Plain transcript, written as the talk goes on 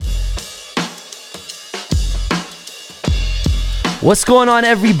What's going on,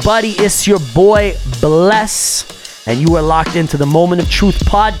 everybody? It's your boy Bless, and you are locked into the Moment of Truth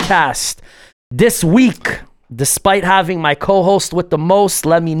podcast. This week, despite having my co-host with the most,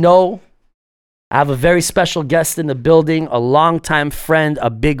 let me know, I have a very special guest in the building, a longtime friend, a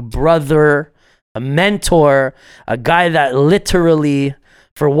big brother, a mentor, a guy that literally,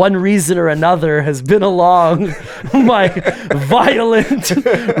 for one reason or another, has been along my violent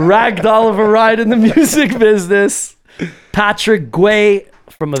ragdoll of a ride in the music business. Patrick Guay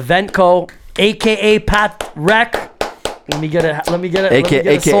from Eventco, aka Pat Rec. Let me get it.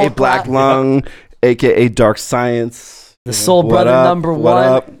 AKA Black Lung, AKA Dark Science. The soul brother number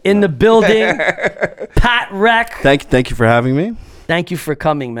one in the building. Pat Rec. Thank you for having me. Thank you for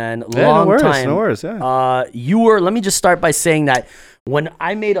coming, man. No worries. Yeah. Let me just start by saying that when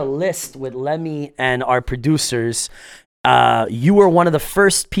I made a list with Lemmy and our producers, you were one of the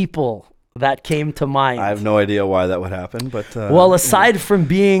first people that came to mind. I have no idea why that would happen, but well, aside from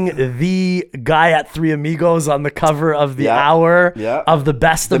being the guy at Three Amigos on the cover of the hour of the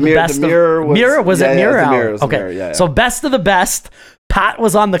best of the best, Mirror was it Mirror? Okay, so best of the best. Pat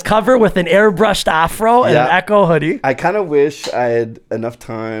was on the cover with an airbrushed afro and an Echo hoodie. I kind of wish I had enough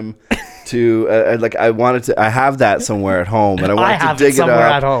time to I have that somewhere at home, and I wanted to dig it up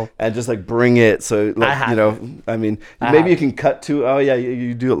at home and just like bring it. So maybe you can cut to. Oh yeah,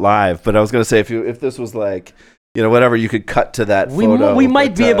 you do it live. But I was gonna say if this was like, whatever, you could cut to that photo. We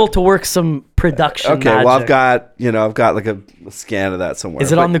might be able to work some production. Okay, magic. well I've got like a scan of that somewhere.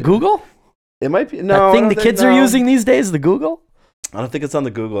 Is it on the Google? It might be. No, that thing the kids are using these days, the Google. I don't think it's on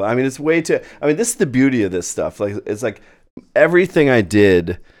the Google. I mean, it's way too. I mean, this is the beauty of this stuff. Like, it's like everything I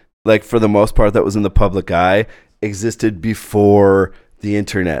did, like for the most part, that was in the public eye, existed before the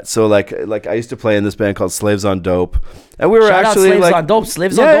internet. So, like I used to play in this band called Slaves on Dope, and we were Shout actually out Slaves like on Dope.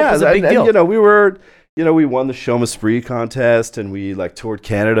 Slaves on Dope is a big deal. And, we were, we won the Show Must Spree contest, and we like toured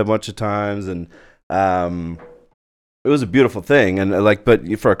Canada a bunch of times, and it was a beautiful thing, and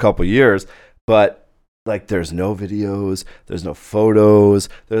but for a couple years, but. Like there's no videos, there's no photos,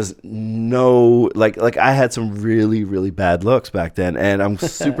 there's no like I had some really, really bad looks back then, and I'm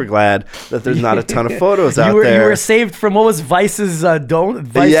super glad that there's not a ton of photos out there. You were saved from what was Vice's don't?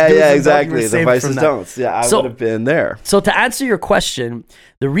 Vice exactly. The Vice's don'ts. Yeah, I would have been there. So to answer your question,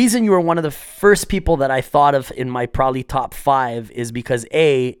 the reason you were one of the first people that I thought of in my probably top 5 is because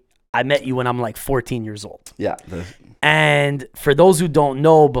I met you when I'm like 14 years old. Yeah. And for those who don't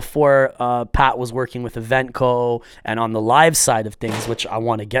know, before Pat was working with Eventco and on the live side of things, which I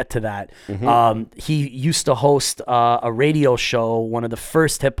want to get to that, he used to host a radio show, one of the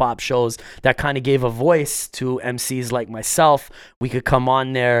first hip hop shows that kind of gave a voice to MCs like myself. We could come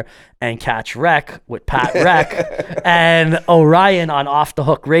on there and catch Rec with Pat Rec and Orion on Off the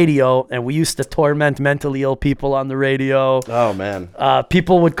Hook Radio, and we used to torment mentally ill people on the radio. Oh man,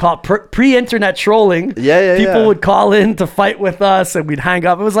 people would call pre-internet trolling. People would call in to fight with us, and we'd hang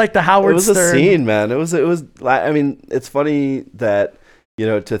up. It was like the Howard Stern. It was a scene, man. It was. I mean, it's funny that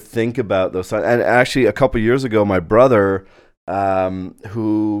to think about those times. And actually, a couple years ago, my brother,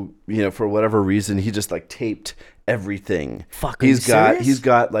 who for whatever reason, he just like taped everything. He's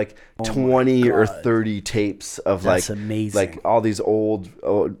got like 20 or 30 tapes of That's amazing. like all these old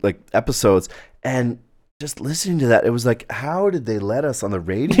like episodes, and just listening to that, it was like, how did they let us on the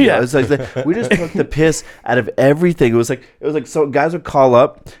radio? Yeah. It was like we just took the piss out of everything. It was like so guys would call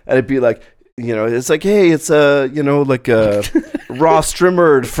up and it'd be like, it's like, hey, it's like Ross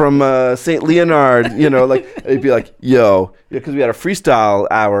Strimmerd from St. Leonard, like it'd be like, yo, because we had a freestyle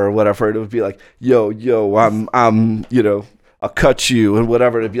hour or whatever, and it would be like, yo, I'm I'll cut you and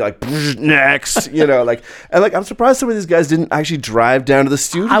whatever. It'd be like next, I'm surprised some of these guys didn't actually drive down to the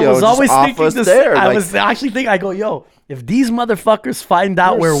studio. I was always thinking this. There. I was actually thinking, I go, yo, if these motherfuckers find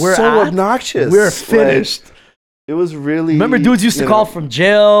out where we're so at, obnoxious. We're finished. It was really. Remember, dudes used to call from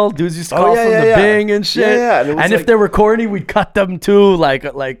jail. Dudes used to call from the Bing and shit. Yeah. And if they were corny, we'd cut them too, like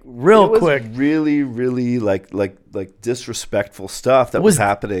real quick. Really, really like disrespectful stuff that was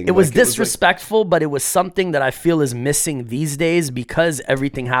happening. It was disrespectful, but it was something that I feel is missing these days because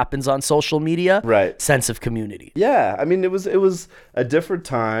everything happens on social media. Right. Sense of community. Yeah, I mean, it was a different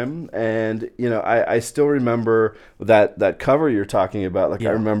time, and I still remember that cover you're talking about. Like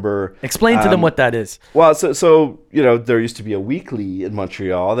I remember. Explain to them what that is. Well, so there used to be a weekly in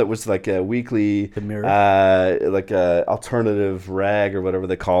Montreal that was like a weekly, The Mirror, like a alternative rag or whatever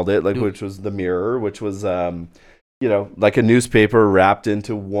they called it, which was The Mirror, which was like a newspaper wrapped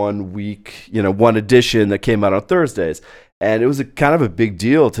into 1 week, one edition that came out on Thursdays. And it was kind of a big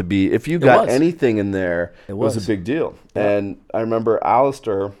deal to be, if you got anything in there, it was a big deal. Yeah. And I remember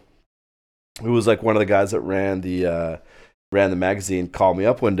Alistair, who was like one of the guys that ran the ran the magazine, called me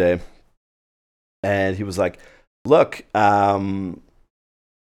up one day, and he was like, "Look,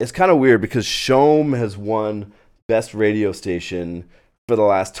 it's kind of weird because Shome has won best radio station for the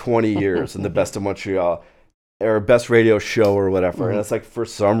last 20 years in the Best of Montreal, or best radio show or whatever." And it's like, for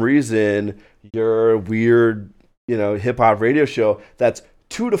some reason, your weird, hip hop radio show that's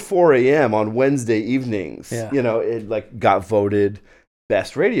 2 to 4 a.m. on Wednesday evenings, it like got voted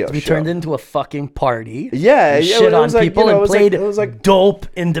best radio show. We turned into a fucking party. Yeah, shit on people and played it was like dope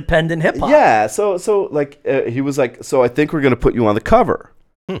independent hip hop. Yeah, so like he was like, "So I think we're gonna put you on the cover,"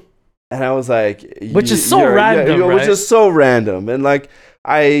 and I was like, which is so random, right? Which is so random, and like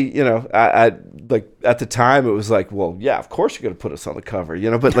I like at the time it was like, well, yeah, of course you're gonna put us on the cover,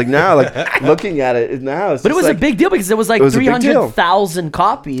 but like now, like looking at it now, it's but it was like, a big deal because it was like 300,000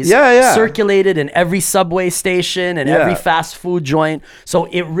 copies circulated in every subway station and every fast food joint. So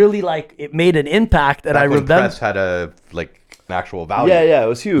it really it made an impact, and I remember press had an actual value. Yeah, it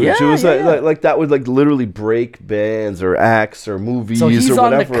was huge. It was like that would like literally break bands or acts or movies. So he's or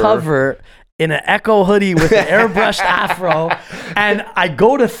on whatever. the cover in an Echo hoodie with an airbrushed afro, and I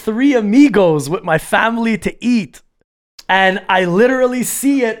go to Three Amigos with my family to eat, and I literally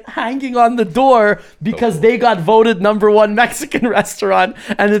see it hanging on the door because they got voted #1 Mexican restaurant,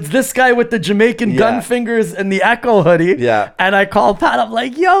 and it's this guy with the Jamaican gun fingers and the Echo hoodie. Yeah. And I call Pat, I'm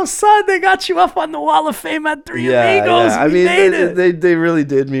like, "Yo, son, they got you up on the Wall of Fame at Three Amigos. Yeah. We made it." They really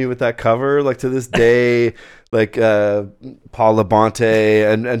did me with that cover. Like to this day, like Paul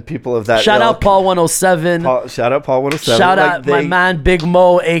Labonte and people of that. Shout out Paul 107. Shout out Paul 107. Shout out my man Big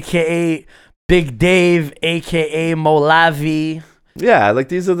Mo, aka Big Dave, aka Mo Lavi. Yeah, like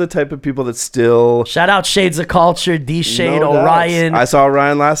these are the type of people that still. Shout out Shades of Culture, D Shade, Orion. I saw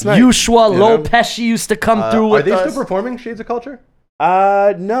Orion last night. Ushua, Lo Pesci used to come through with us. Are they still performing Shades of Culture?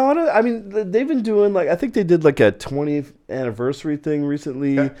 No, I mean, they've been doing I think they did like a 20th anniversary thing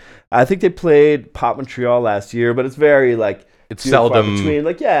recently. Okay. I think they played Pop Montreal last year, but it's very it's seldom between.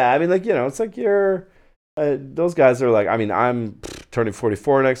 I mean, it's like you're. Those guys are like, I mean, I'm turning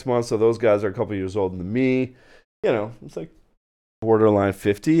 44 next month, so those guys are a couple years older than me. It's like borderline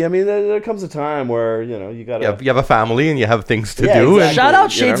 50. I mean, there comes a time where you gotta. You have a family and you have things to do. Exactly. And, shout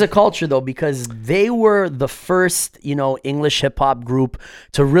out Shades of Culture though, because they were the first English hip hop group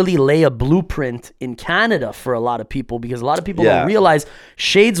to really lay a blueprint in Canada for a lot of people, because a lot of people don't realize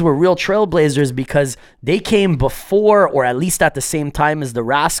Shades were real trailblazers because they came before, or at least at the same time as the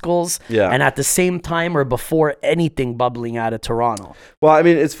Rascals, and at the same time or before anything bubbling out of Toronto. Well, I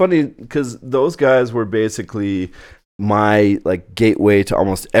mean, it's funny because those guys were basically my gateway to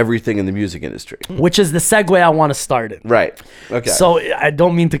almost everything in the music industry, which is the segue I want to start in. Right. Okay. So I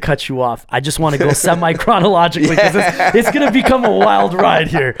don't mean to cut you off. I just want to go semi-chronologically because it's going to become a wild ride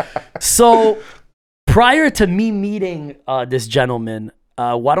here. So prior to me meeting this gentleman,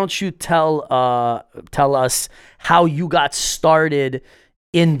 why don't you tell us how you got started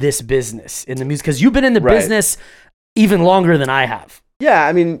in this business, in the music? Because you've been in the business even longer than I have. Yeah,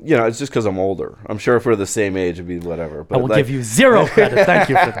 I mean, it's just because I'm older. I'm sure if we're the same age, it'd be whatever. But I will give you zero credit. Thank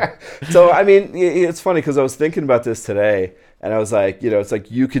you for that. So, I mean, it's funny because I was thinking about this today, and I was like, it's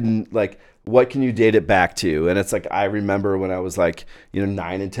like you can, what can you date it back to? And it's like, I remember when I was 9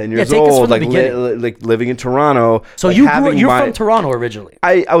 and 10 years old, living in Toronto. So you're from Toronto originally?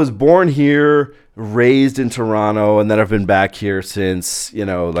 I was born here, raised in Toronto, and then I've been back here since,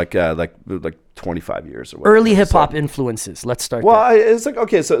 25 years or whatever. Early hip hop influences. Let's start. Well, it's like,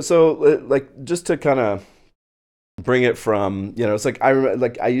 okay, so just to kind of bring it from, it's like I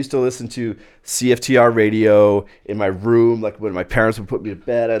remember, I used to listen to CFTR radio in my room, when my parents would put me to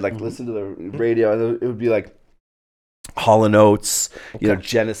bed. I'd listen to the radio, and it would be Hall & Oates,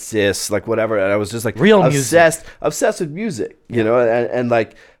 Genesis, whatever, and I was just real obsessed with music,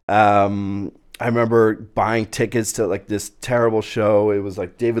 I remember buying tickets to this terrible show. It was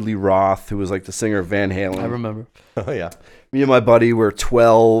David Lee Roth, who was the singer of Van Halen. I remember. Oh yeah. Me and my buddy were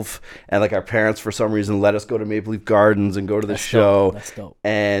 12, and our parents for some reason let us go to Maple Leaf Gardens and go to the show. That's dope.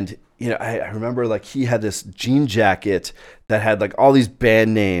 And I remember he had this jean jacket that had all these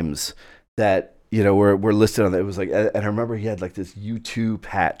band names that were listed on it. It was and I remember he had this U2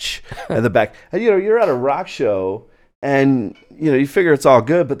 patch at the back. And you're at a rock show. And, you figure it's all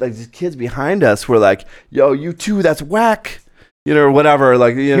good, but these kids behind us were yo, U2, that's whack, or whatever.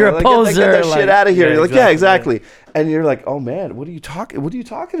 You're a poser. Get that shit out of here. Yeah, you're exactly. And you're oh man, what are you talking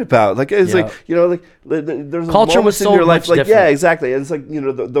about? It's there's culture moments was so in your life, different. yeah, exactly. And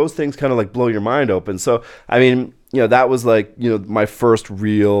it's those things kind of blow your mind open. So, I mean, that was my first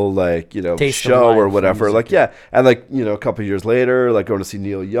real taste show or whatever. Music, and a couple of years later, going to see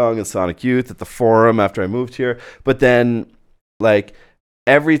Neil Young and Sonic Youth at the Forum after I moved here. But then like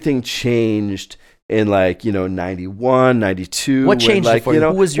everything changed in like 91, 92. What changed like, it for you?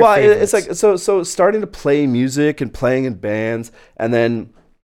 Who was your it's favorites? like so starting to play music and playing in bands, and then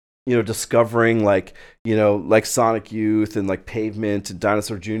discovering like like Sonic Youth and like Pavement and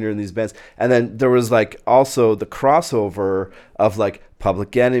Dinosaur Jr. and these bands, and then there was like also the crossover of like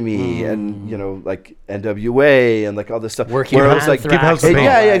Public Enemy and like NWA and like all this stuff. Working where it was Anthrax, like House of Pain.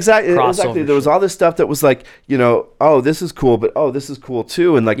 yeah, exactly. Crossover There was shit. all this stuff that was like oh, this is cool, but oh, this is cool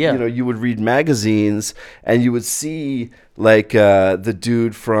too, and like you would read magazines and you would see like the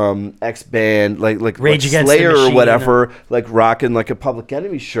dude from X band like Rage Against the Slayer or Machine. whatever, like rocking like a Public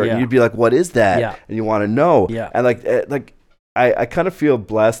Enemy shirt, Yeah. and you'd be like, what is that? Yeah. And you want to know. Yeah. And like I kind of feel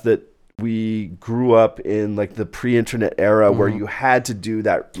blessed that we grew up in like the pre-internet era where you had to do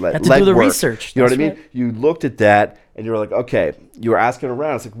that Had to do the research. You know what I That's mean? right. You looked at that and you were like, okay, you were asking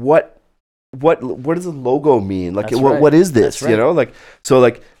around. It's like, what does the logo mean? Like, That's what right. what is this? That's right. Like, so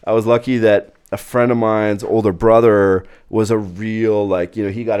like I was lucky that a friend of mine's older brother was a real like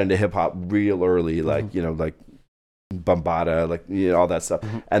he got into hip hop real early, like like Bambaataa, like all that stuff,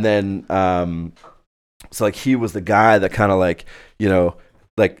 and then so like he was the guy that kind of like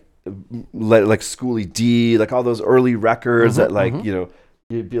like Schoolie D, like all those early records that like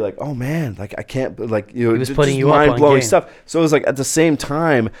you'd be like, oh man, like I can't, like He was just putting you up on mind-blowing game. stuff. So it was like at the same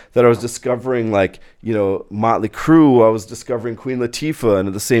time that I was discovering like Motley Crue, I was discovering Queen Latifah, and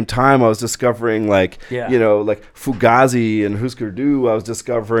at the same time I was discovering like like Fugazi and Husker Du. I was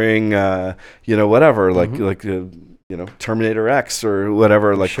discovering whatever like Terminator X or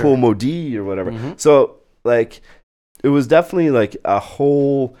whatever, like Kool Moe Dee or whatever. So like it was definitely like a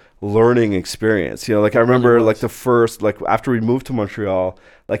whole learning experience. Like I remember like the first, like after we moved to Montreal,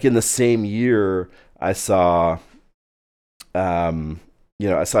 like in the same year I saw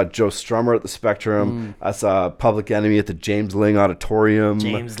I saw Joe Strummer at the Spectrum. I saw Public Enemy at the James Ling Auditorium.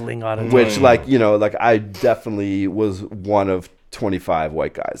 Which like like I definitely was one of 25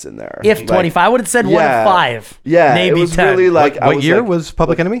 white guys in there. If 25, I would have said 1 of 5. Yeah, maybe it was 10. really like What year was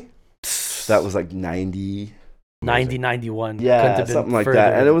Public Enemy? That was like 90. 90, 91. Couldn't Yeah, have been something like further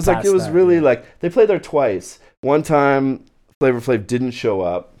that. And it was like past it was that, really yeah. like they played there twice. One time Flavor Flav didn't show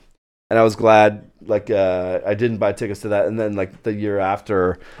up, and I was glad like I didn't buy tickets to that. And then like the year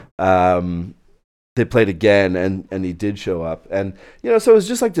after they played again, and he did show up. And so it was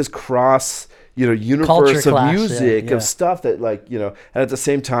just like this cross universe Culture of clash, music yeah. of stuff that like and at the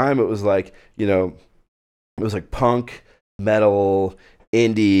same time it was like it was like punk, metal,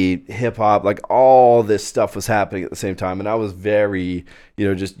 indie, hip hop, like all this stuff was happening at the same time. And I was very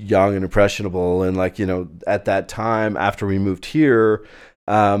just young and impressionable, and like at that time after we moved here,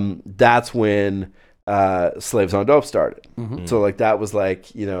 that's when Slaves on Dope started. So like that was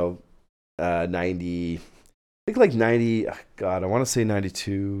like 90, I think like 90, God, I want to say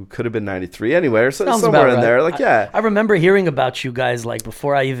 92, could have been 93 anyway, or Sounds somewhere about in there. right. Like, yeah. I remember hearing about you guys like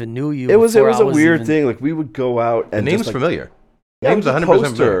before I even knew you. It was before a I weird even- thing. Like we would go out and The name's just, like, familiar. Yeah, Name's just 100% poster.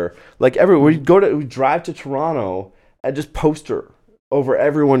 familiar. Like everywhere. We'd drive to Toronto and just poster over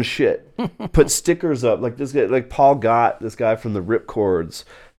everyone's shit. Put stickers up. Like this guy, like Paul Gott, this guy from the Ripcords,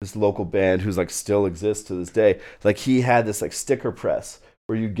 this local band who's like still exists to this day. Like he had this like sticker press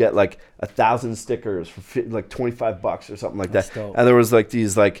where you get like 1,000 stickers for like $25 or something like That's that. dope. And there was like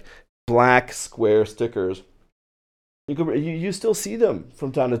these like black square stickers. You still see them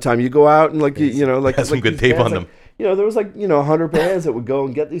from time to time. You go out and like like Has some like good these tape bands, on like, them. there was like 100 bands that would go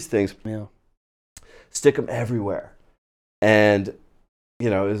and get these things, Yeah. stick them everywhere, and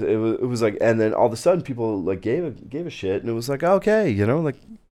it was like, and then all of a sudden people like gave a shit, and it was like, okay, like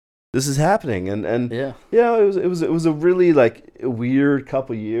this is happening, and Yeah. it was a really like weird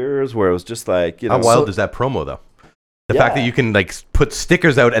couple years where it was just like How wild is that promo though? The fact that you can like put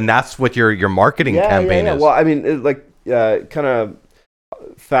stickers out and that's what your marketing campaign is. Well, I mean, kind of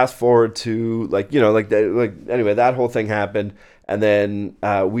fast forward to like anyway, that whole thing happened, and then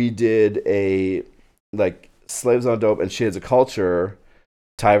we did a like Slaves on Dope and Shades of Culture,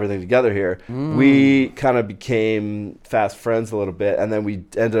 tie everything together here. We kind of became fast friends a little bit, and then we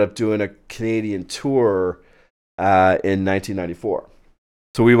ended up doing a Canadian tour in 1994.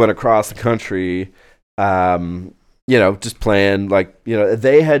 So we went across the country. Just playing like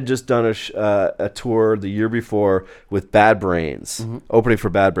they had just done a tour the year before with Bad Brains, opening for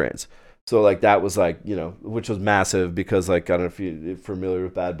Bad Brains. So like that was like which was massive because like I don't know if you're familiar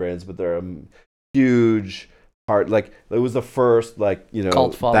with Bad Brains, but they're a huge like it was the first like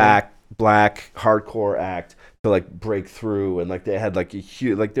Cult following. black hardcore act to like break through, and like they had like a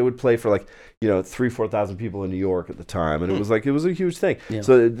huge, like they would play for like 3,000-4,000 people in New York at the time, and it was a huge thing. Yeah.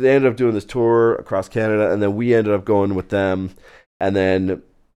 So they ended up doing this tour across Canada, and then we ended up going with them, and then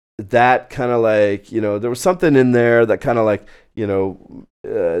that kind of like there was something in there that kind of like there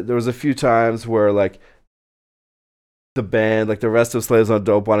was a few times where like the band, like the rest of Slaves on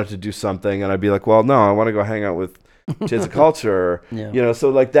Dope, wanted to do something, and I'd be like, well, no, I want to go hang out with Shades of Culture. Yeah. So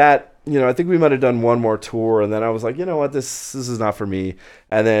like that. I think we might have done one more tour, and then I was like, you know what, this is not for me.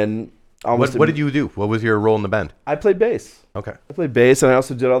 And then what did you do? What was your role in the band? I played bass. Okay. I played bass, and I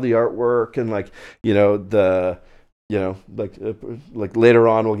also did all the artwork and like like later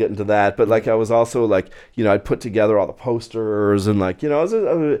on we'll get into that. But like I was also like I'd put together all the posters, and like I was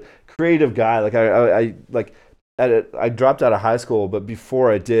a creative guy. Like I dropped out of high school, but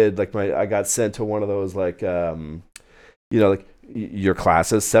before I did, like I got sent to one of those like like your class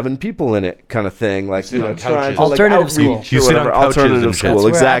has 7 people in it kind of thing, like trying to alternative school. You sit on alternative school,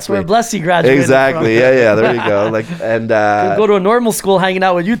 exactly. That's where Blessy graduated. Exactly, from. yeah. There you go. Like and go to a normal school, hanging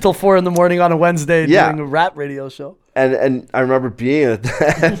out with you till 4 a.m. on a Wednesday, doing a rap radio show. And I remember being at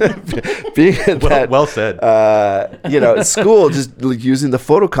that, well said. School, just like using the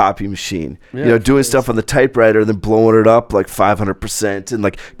photocopy machine, doing stuff on the typewriter, and then blowing it up like 500%, and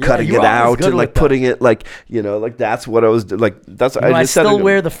like cutting it out, and like putting it like like that's what I was like. That's I still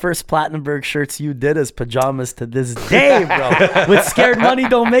wear the first Plattenberg shirts you did as pajamas to this day, bro. With "Scared Money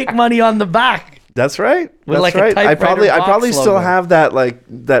Don't Make Money" on the back. That's right. With That's like right. I probably still have that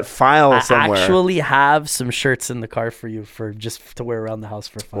that file somewhere. I actually have some shirts in the car for you for just to wear around the house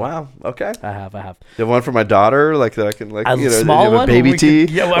for fun. Wow. Okay. I have. You have one for my daughter, like that I can like a small you have one, a baby tee. We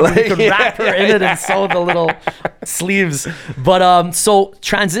could wrap her in it and sew the little sleeves. But so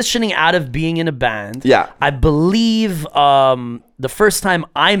transitioning out of being in a band, I believe the first time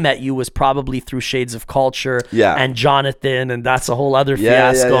I met you was probably through Shades of Culture and Jonathan, and that's a whole other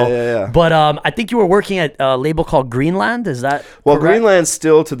fiasco. Yeah. But I think you were working at a label called Greenland. Is that correct? Greenland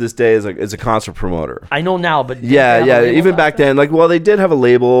still to this day is a concert promoter. I know now, but even back then, like they did have a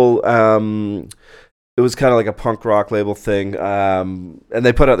label. It was kind of like a punk rock label thing, and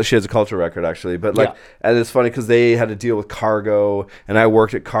they put out the Shades of Culture record actually. But and it's funny because they had to deal with Cargo, and I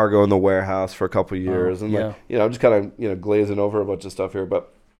worked at Cargo in the warehouse for a couple of years, and I'm just kind of glazing over a bunch of stuff here,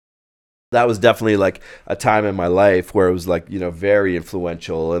 but that was definitely like a time in my life where it was like very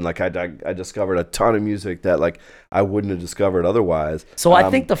influential, and like I discovered a ton of music that like I wouldn't have discovered otherwise. So I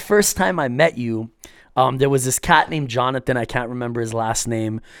think the first time I met you, there was this cat named Jonathan. I can't remember his last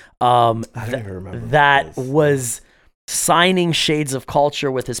name. I don't even remember. That was signing Shades of Culture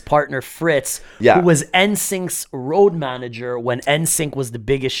with his partner Fritz, who was NSYNC's road manager when NSYNC was the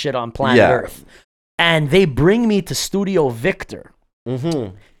biggest shit on planet Earth. And they bring me to Studio Victor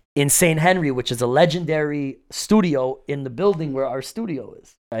in St. Henry, which is a legendary studio in the building where our studio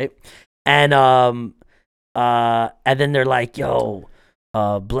is, right? And then they're like, yo,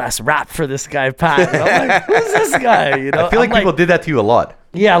 bless rap for this guy Pat. And I'm like, who's this guy? I feel like people did that to you a lot.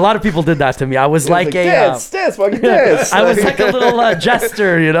 Yeah, a lot of people did that to me. I was like a dance, fucking dance. I was like a little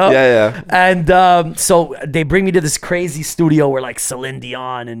jester, Yeah. And so they bring me to this crazy studio where like Celine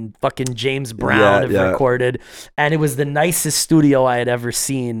Dion and fucking James Brown have recorded, and it was the nicest studio I had ever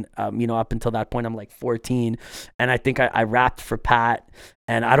seen. Up until that point, I'm like 14, and I think I rapped for Pat.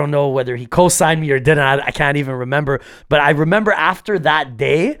 And I don't know whether he co-signed me or didn't. I can't even remember. But I remember after that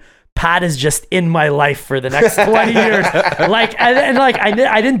day, Pat is just in my life for the next 20 years. Like, and like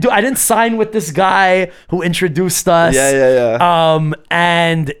I didn't sign with this guy who introduced us.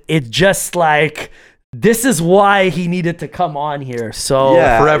 And it just like, this is why he needed to come on here. So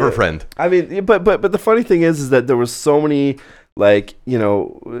forever friend. I mean, but the funny thing is that there was so many. Like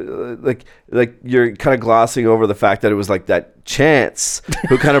like you're kind of glossing over the fact that it was like that Chance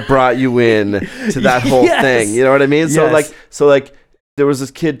who kind of brought you in to that whole thing. You know what I mean? Yes. So like there was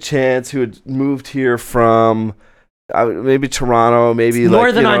this kid Chance who had moved here from maybe Toronto, maybe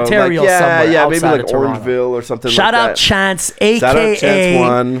Northern Ontario, somewhere maybe like Toronto. Orangeville or something. Shout like out that. Chance, Shout out Chance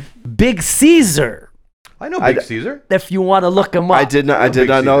aka Big Caesar. I know Big Caesar. If you want to look him up, I did not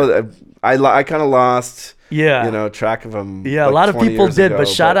know that. I kind of lost. Track of him. Yeah, a lot of people did, but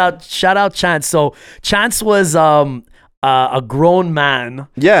shout out Chance. So Chance was a grown man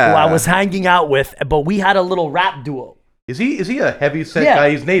who I was hanging out with, but we had a little rap duo. Is he a heavy set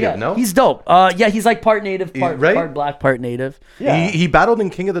guy? He's native, no? He's dope. He's like part native, part black, part native. Yeah. He battled in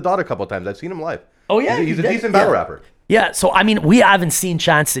King of the Dot a couple of times. I've seen him live. Oh yeah, he's a decent battle rapper. Yeah, so I mean, we haven't seen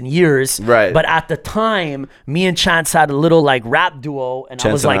Chance in years, Right. But at the time, me and Chance had a little like rap duo, and I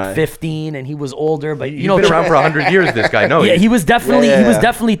Chance was and like I. 15, and he was older. But You've been around for 100 years, this guy. No, yeah, he was definitely Yeah, he was yeah.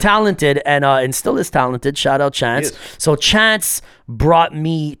 definitely talented, and still is talented. Shout out Chance. is. So Chance brought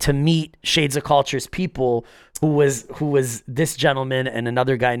me to meet Shades of Culture's people, who was this gentleman and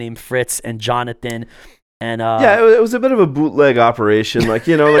another guy named Fritz and Jonathan. And Yeah, it was a bit of a bootleg operation. Like,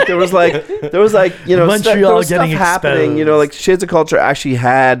 you know, like there was like you know, Montreal there was getting stuff happening. You know, like Shades of Culture actually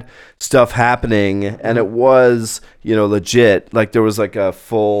had stuff happening, and it was, you know, legit. Like there was like a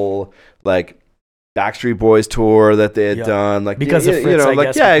full like Backstreet Boys tour that they had Yeah. done. Like Because of you Fritz, know, I like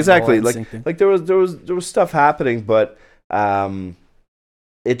guess, yeah, with the whole exactly. Like NSYNC thing. like there was stuff happening, but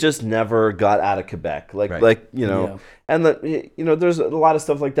it just never got out of Quebec. Like you know. Yeah. And you know, there's a lot of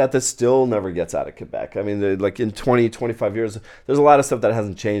stuff like that still never gets out of Quebec. I mean, like in 20, 25 years, there's a lot of stuff that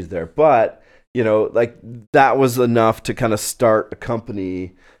hasn't changed there. But, you know, like that was enough to kind of start a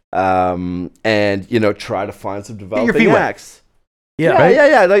company and, you know, try to find some developing feet wet. acts. Yeah, Yeah, right?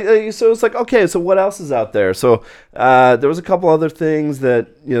 yeah. Like, so it's like, okay, so what else is out there? So there was a couple other things that,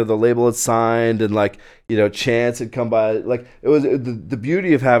 you know, the label had signed, and like, you know, Chance had come by. Like it was the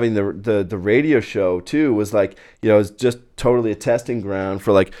beauty of having the radio show too was like, you know, it's just totally a testing ground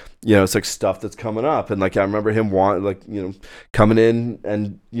for like, you know, it's like stuff that's coming up. And like I remember him coming in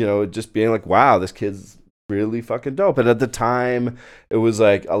and, you know, just being like, wow, this kid's really fucking dope. And at the time, it was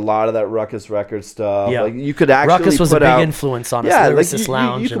like a lot of that Ruckus Records stuff. Yeah. Like you could actually Ruckus was a put big out, influence on us. yeah, like Lyricist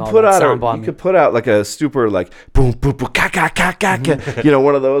Lounge you and could all put that out sound you bombing. could put out like a super like boom boom boom ka ka ka ka ka, you know,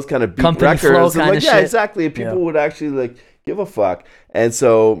 one of those kind of beat Company records. flow And, kinda like, yeah, shit. exactly. People Yeah. would actually like give a fuck. And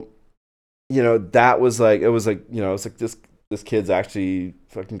so, you know, that was like, it was like, you know, it's like this kid's actually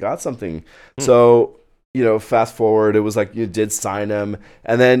fucking got something. So, you know, fast forward, it was like you did sign him,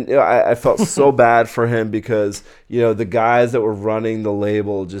 and then you know, I felt so bad for him because, you know, the guys that were running the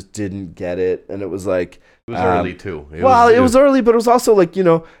label just didn't get it, and it was like, It was early too. it was early, but it was also like, you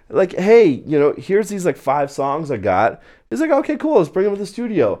know, like, hey, you know, here's these like 5 songs I got. It's like, okay, cool, let's bring them to the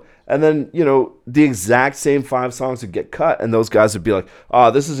studio. And then, you know, the exact same 5 songs would get cut, and those guys would be like,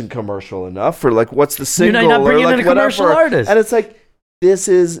 oh, this isn't commercial enough, or like, what's the single? You're not bringing or like in a commercial whatever. artist. And it's like, this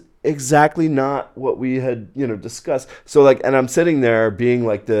is exactly not what we had, you know, discussed. So like, and I'm sitting there being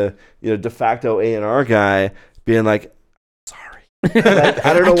like the, you know, de facto A&R guy, being like, sorry. Like,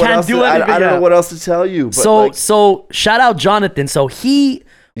 I don't know I what can't else do to, I anything, don't yeah. know what else to tell you. But So like, so shout out Jonathan. So he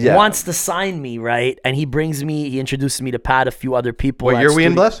Yeah. wants to sign me, right? And he introduces me to Pat, a few other people. What at year are we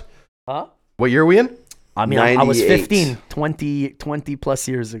in, studio- Bless? Huh? What year are we in? I mean, I was 98. 15, 20 plus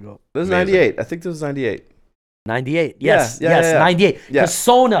years ago. this is Amazing. 98. I think this was 98. 98. Yeah, Yes, yeah, yes, yeah, yeah. 98. Yeah. Because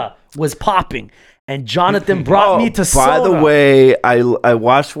Sona was popping, and Jonathan brought me to Sona. By the way, I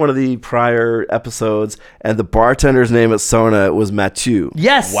watched one of the prior episodes, and the bartender's name at Sona was Mathieu.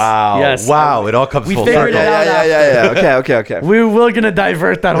 Yes. Wow. Yes. Wow. It all comes We full figured circle. it out. Yeah. Okay. We were gonna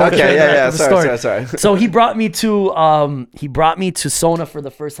divert that whole Okay, train wreck yeah. of the story. Sorry. So he brought me to Sona for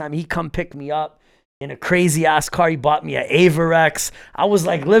the first time. He come pick me up in a crazy ass car. He bought me an Averex. I was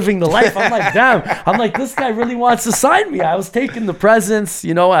like living the life. I'm like, damn. I'm like, this guy really wants to sign me. I was taking the presents,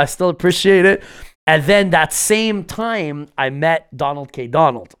 you know, I still appreciate it. And then that same time I met Donald K.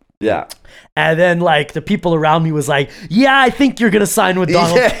 Donald. Yeah. And then like the people around me was like, yeah, I think you're gonna sign with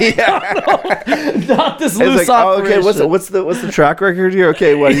Donald. Yeah. Not this It's loose like, oh, okay, operation. what's the track record here?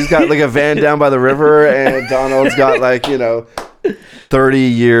 Okay, what, he's got like a van down by the river, and Donald's got like, you know, 30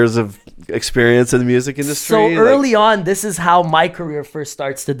 years of experience in the music industry. So like- early on, this is how my career first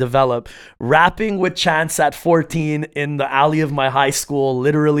starts to develop. Rapping with Chance at 14 in the alley of my high school,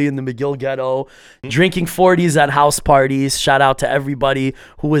 literally in the McGill ghetto, drinking 40s at house parties. Shout out to everybody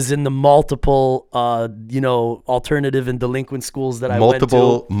who was in the multiple, alternative and delinquent schools that I went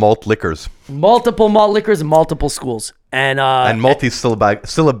Multiple malt liquors to. Multiple malt liquors and multiple schools. And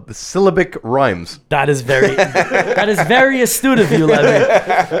multi-syllabic rhymes. that is very astute of you, Levy.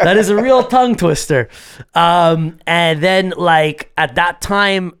 That is a real tongue twister. And then like at that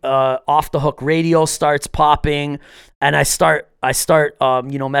time, Off the Hook Radio starts popping, and I start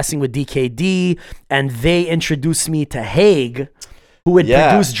messing with DKD, and they introduced me to Haig, who had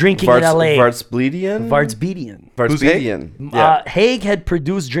produced Drinking in LA. Vardsbedian? Vardsbedian. Yeah. Haig had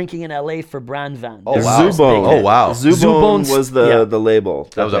produced Drinking in LA for Brand Van. Oh, wow. Zubone. Oh, wow. Zubone Zubone's- was yeah. the label.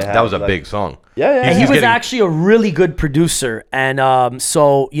 That was a big song. Yeah. And he He's was getting- actually a really good producer. And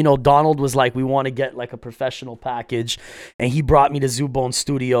so, you know, Donald was like, we want to get like a professional package. And he brought me to Zubone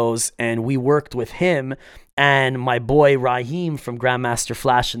Studios, and we worked with him. and my boy Raheem from Grandmaster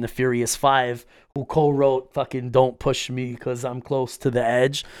Flash and the Furious Five, who co-wrote fucking Don't Push Me Because I'm Close to the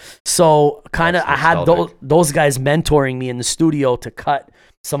Edge. So kind of I had those guys mentoring me in the studio to cut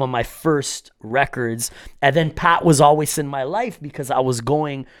some of my first records. And then Pat was always in my life because I was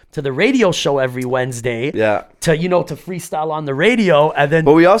going to the radio show every Wednesday to freestyle on the radio. And then,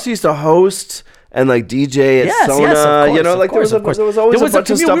 but we also used to host and like DJ at Sona, there was always a bunch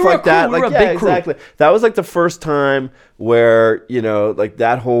of stuff like that. Like, yeah, exactly. That was like the first time where, like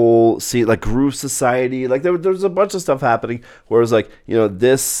that whole scene, like Groove Society, like there was a bunch of stuff happening where it was like,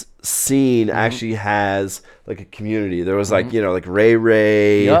 this scene actually has like a community. There was like, like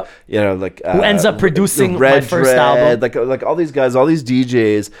Ray, like who ends up producing my first album. Like all these guys, all these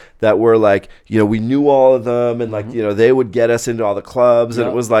DJs that were like, we knew all of them, and like, they would get us into all the clubs, and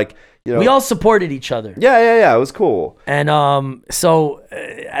it was like, we all supported each other. Yeah. It was cool. And so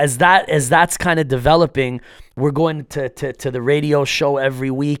as that's kind of developing, we're going to the radio show every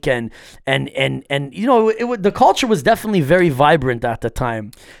week, and the culture was definitely very vibrant at the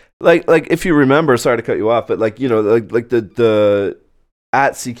time. Like if you remember, sorry to cut you off, but like the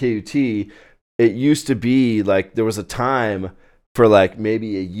at CKUT, it used to be like there was a time for like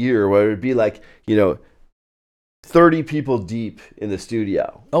maybe a year where it would be like 30 people deep in the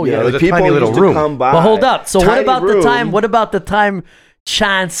studio. Oh yeah, like people used to come by. But hold up. So what about the time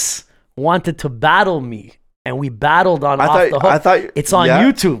Chance wanted to battle me and we battled on Off the Hook? It's on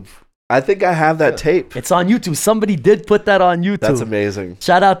YouTube. I think I have that tape. It's on YouTube. Somebody did put that on YouTube. That's amazing.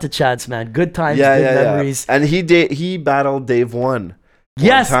 Shout out to Chance, man. Good times, good memories. And he battled Dave One.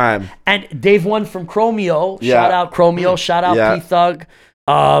 Yes. Time. And Dave One from Chromeo. Shout out Chromeo. Shout out P-Thug.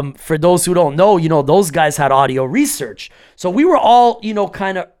 For those who don't know, those guys had audio research. So we were all,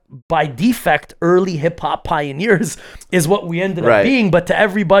 kind of by defect, early hip hop pioneers is what we ended up being. But to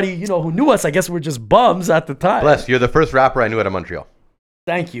everybody, who knew us, I guess we're just bums at the time. Bless, you're the first rapper I knew out of Montreal.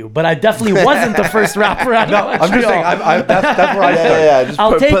 Thank you, but I definitely wasn't the first rapper out of Montreal. I'm just saying, that's where I started. Just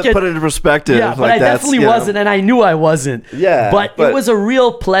I'll put it into perspective. Yeah, but I definitely wasn't, and I knew I wasn't. Yeah, but it was a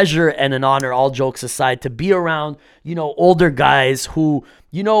real pleasure and an honor, all jokes aside, to be around, older guys who,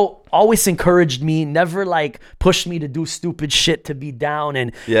 always encouraged me, never like pushed me to do stupid shit to be down,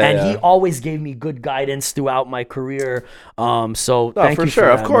 and he always gave me good guidance throughout my career. So thank you for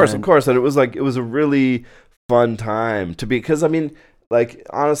that, of course, and it was a really fun time to be, because I mean, like,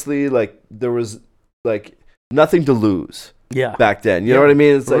 honestly, like there was like nothing to lose. Yeah. Back then, you know what I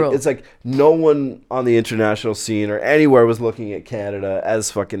mean? It's like no one on the international scene or anywhere was looking at Canada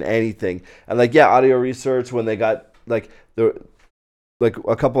as fucking anything. And like, audio research, when they got like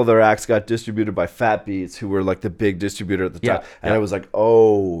a couple of their acts got distributed by Fat Beats, who were like the big distributor at the time, and I was like,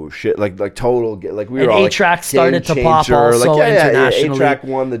 oh shit, like total, like we were all A-Track started to pop also internationally. A-Track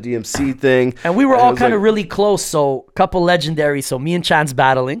won the DMC thing, and we were all kind of really close. So a couple legendary. So me and Chance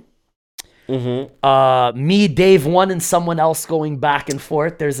battling. Me, Dave One, and someone else going back and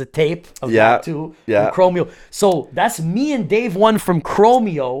forth. There's a tape of that too. Chromeo. So that's me and Dave One from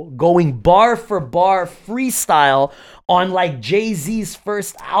Chromeo going bar for bar freestyle on like Jay-Z's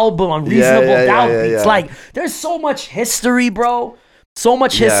first album on Reasonable Doubt beats. Like, there's so much history, bro. So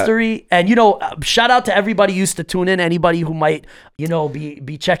much history. And, shout out to everybody who used to tune in. Anybody who might,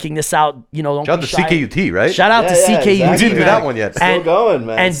 be checking this out. Don't shout out to CKUT, right? Shout out to CKUT. Exactly. You didn't do that one yet. Still going,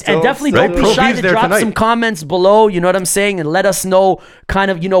 man. And definitely don't be shy to drop some comments below. You know what I'm saying? And let us know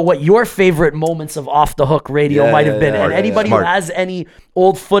kind of, what your favorite moments of Off the Hook radio might have been. And anybody who has any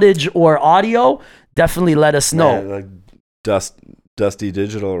old footage or audio, definitely let us know. Man, like Dusty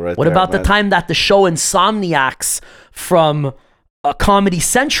Digital right What there, about the time that the show Insomniacs from Comedy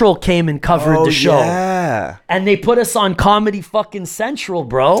Central came and covered the show? Yeah. And they put us on Comedy fucking Central,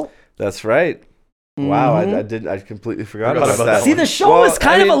 bro. That's right. Wow, I completely forgot about that. See, the show was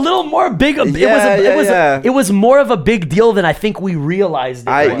kind of a little more big. It was more of a big deal than I think we realized.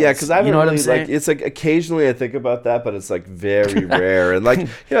 Because I haven't really, like, it's like occasionally I think about that, but it's like very rare. And like,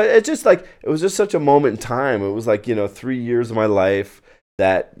 it's just like, it was just such a moment in time. It was like, 3 years of my life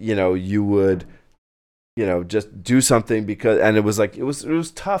that, you would, just do something and it was like, it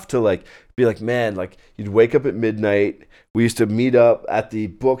was tough to like, be like, man, like you'd wake up at midnight. We used to meet up at the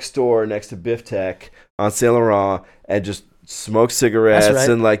bookstore next to Biff Tech on Saint Laurent and just smoke cigarettes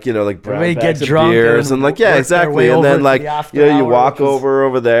and like, like brown bags of beers and like, exactly. And then like, you walk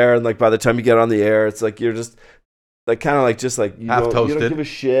over there and like, by the time you get on the air, it's like, you're just like, kind of like, just like, you don't give a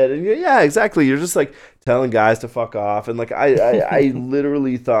shit. And exactly. You're just like telling guys to fuck off. And like I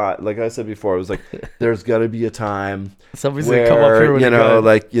literally thought, like I said before, it was like there's gonna be a time Somebody's where, gonna come up here with a gun.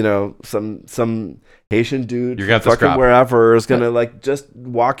 like, some Haitian dude You're gonna have to fucking scrap. wherever is gonna like just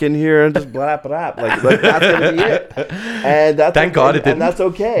walk in here and just blah blah blah. Like that's gonna be it. And that's Thank God it didn't. And that's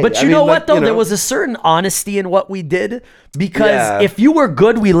okay. But I you mean, know like, what though? There was a certain honesty in what we did because Yeah. if you were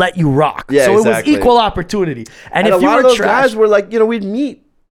good, we let you rock. Yeah, so exactly. it was equal opportunity. And And if a you lot were of those trash, guys were like, we'd meet.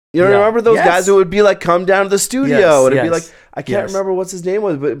 You know, Yeah. remember those Yes. guys who would be like, come down to the studio, Yes, and it'd be yes, like, I can't yes. remember what's his name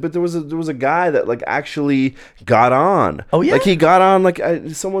was, but there was a guy that like actually got on. Oh, yeah? like he got on like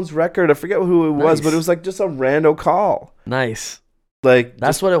someone's record. I forget who it was, Nice. but it was like just a rando call. nice. Like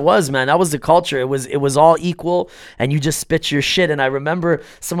That's what it was, man. That was the culture. It was all equal, and you just spit your shit. And I remember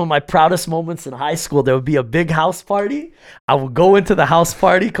some of my proudest moments in high school. There would be a big house party. I would go into the house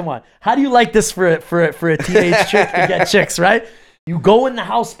party. Come on, how do you like this for a teenage chick to get chicks, right? You go in the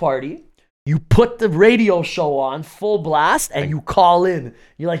house party. You put the radio show on full blast and you call in.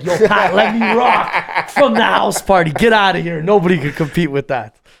 You're like, yo, Pat, let me rock from the house party. Get out of here. Nobody could compete with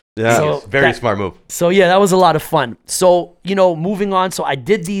that. yeah, So- Very smart move. So yeah, that was a lot of fun. So, moving on. So I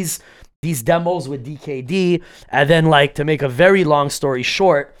did these demos with DKD. And then like to make a very long story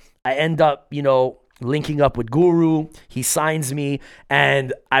short, I end up, linking up with Guru. He signs me.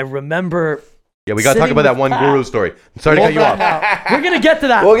 And I remember Yeah, we got to talk sitting about that with one Pat. Guru story. I'm sorry to cut you off. we're going to get to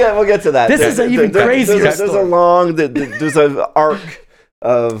that. we'll get to that. This is an even crazier There's a story. long there's an arc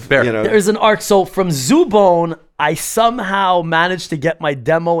of Fair. There's an arc. So from Zubone, I somehow managed to get my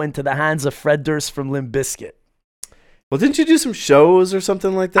demo into the hands of Fred Durst from Limp Bizkit. Well, didn't you do some shows or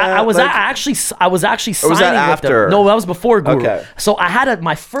something like that? I was Like- actually Or was that signing with after? them. No, that was before Guru. Okay. So I had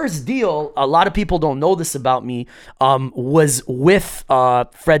my first deal. A lot of people don't know this about me. Was with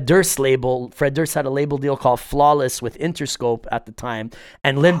Fred Durst's label. Fred Durst had a label deal called Flawless with Interscope at the time,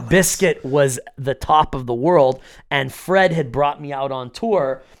 and Limp Bizkit was the top of the world. And Fred had brought me out on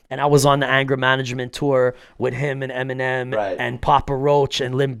tour. And I was on the Anger Management tour with him and Eminem Right. and Papa Roach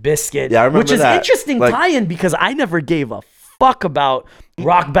and Limp Bizkit. Yeah, I remember which is that. interesting Like- tie-in because I never gave a fuck about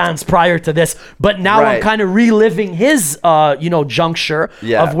rock bands prior to this, but now I'm Right. kind of reliving his juncture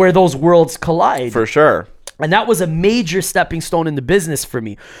Yeah. of where those worlds collide. for sure. And that was a major stepping stone in the business for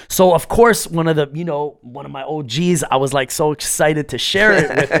me. So of course, one of my OGs, I was like so excited to share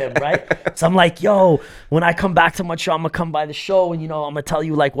it with him, right? So I'm like, yo, when I come back to Montreal, I'm gonna come by the show and I'm gonna tell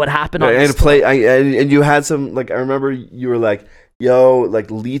you like what happened on And this and you had some, like, I remember you were like, yo,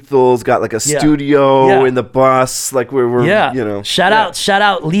 like Lethal's got like a studio Yeah. in the bus, like we're Yeah. Shout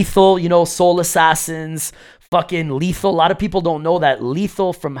out Lethal, Soul Assassins, fucking Lethal. A lot of people don't know that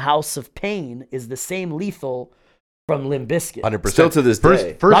Lethal from House of Pain is the same Lethal from Limp Bizkit. 100%. Still to this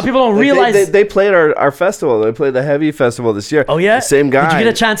day. A lot of people don't Like, realize. they played our festival. They played the Heavy Festival this year. Oh yeah, the same guy. Did you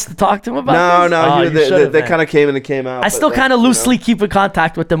get a chance to talk to him about No, this? no, Oh, you should've, they man. kind of came in and came out. I still kind of loosely keep in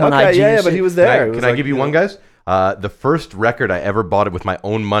contact with them on Okay, IG. yeah, and but shit. he was there. It was Can I like, give you one, guys? The first record I ever bought it with my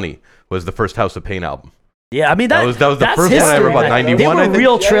own money was the first House of Pain album. Yeah, I mean That was the that's first one I ever history, bought, man. 91, They were I think.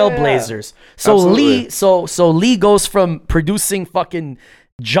 real Yeah, trailblazers. So Absolutely. Lee, so Lee goes from producing fucking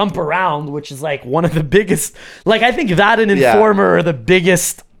Jump Around, which is like one of the biggest. Like I think that and Yeah. Informer are the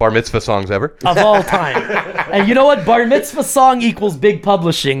biggest Bar mitzvah songs ever. of all time. And you know what? Bar Mitzvah song equals big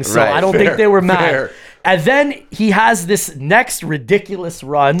publishing, so Right. I don't think they were mad. fair. And then he has this next ridiculous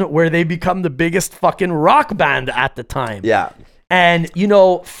run where they become the biggest fucking rock band at the time. Yeah. And,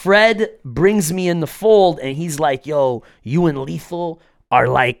 Fred brings me in the fold and he's like, yo, you and Lethal are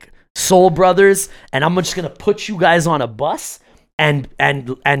like soul brothers. And I'm just going to put you guys on a bus and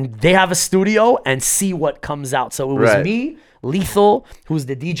they have a studio and see what comes out. So it was Right. me, Lethal, who's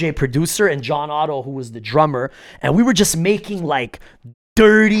the DJ producer, and John Otto, who was the drummer. And we were just making like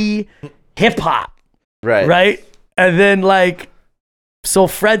dirty hip hop, Right. right? And then so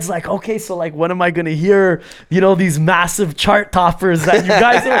Fred's like, okay, so like, when am I gonna hear, these massive chart toppers that you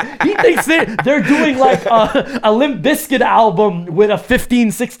guys are? He thinks they're doing like a Limp Bizkit album with a 15,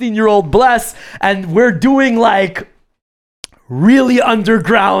 16-year-old Bless, and we're doing like really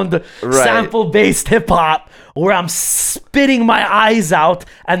underground sample-based hip hop where I'm spitting my eyes out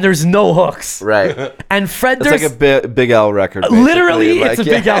and there's no hooks. Right. And Fred It's Durst, like a big L record. basically. literally, Like, it's a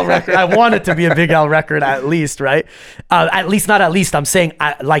Big L record. I want it to be a Big L record at least, right? Not at least. I'm saying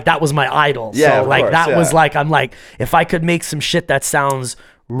like that was my idol. Yeah, so of like course, that was yeah. like I'm like if I could make some shit that sounds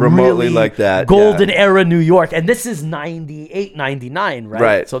Remotely really like that, golden yeah. era New York, and this is 98, 99, right?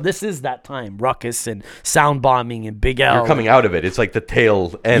 Right. So this is that time, Ruckus and Sound Bombing and Big L. You're coming out of it. It's like the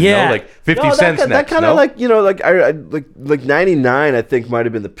tail end. Yeah. No? Like 50 No, cents that next. kind of no? like like 99. I think might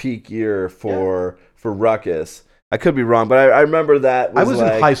have been the peak year for Ruckus. I could be wrong, but I remember that. I was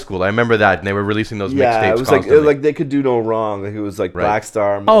like, in high school. I remember that, and they were releasing those yeah, mixtapes it was constantly. like they could do no wrong. Like it was like Right. Black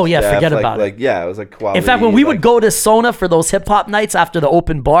Star. Oh, yeah, Def, forget like, about it. Like yeah, it was like quality. In fact, when we would like- go to Sona for those hip hop nights after the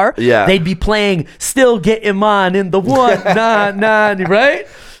open bar, Yeah. they'd be playing "Still Getting Mine" in the 199, right?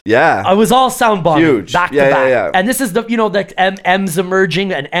 yeah, I was all sound bombing Huge. back Yeah, to yeah, back. yeah. And this is the, the M's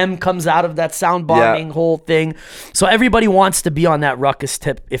emerging, and M comes out of that sound bombing whole thing. So everybody wants to be on that ruckus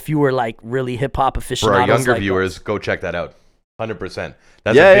tip if you were like really hip hop aficionados. For our younger like viewers, us. go check that out. 100%.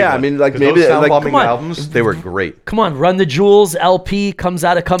 That's Yeah, a big yeah, one. I mean, like, 'Cause maybe, those sound like, bombing come on. albums, they were great. Come on, Run the Jewels LP comes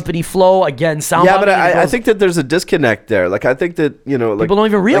out of Company Flow again. Sound yeah, but bombing, it I goes- think that there's a disconnect there. Like I think that like People don't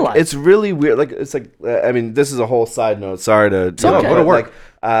even like, realize. it's really weird. Like it's like I mean, this is a whole side note. Sorry to okay. Go to work.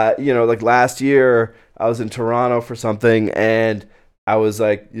 Like like last year I was in Toronto for something, and I was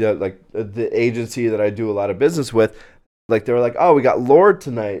like like the agency that I do a lot of business with, like they were like, oh, we got Lord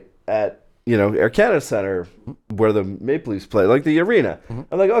tonight at Air Canada Center where the Maple Leafs play, like the arena. I'm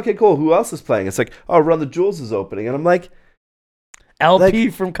like, okay, cool. Who else is playing? It's like, oh, Run the Jewels is opening, and I'm like, LP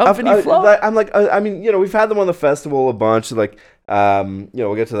from Company Flow. I'm like, I mean, we've had them on the festival a bunch. Like,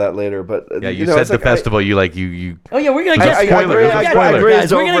 we'll get to that later. But Yeah, you said it's the like, festival. You you. Oh yeah, we're gonna I- get I- there. spoiler, We're it was gonna a get spoiler. there, Grizz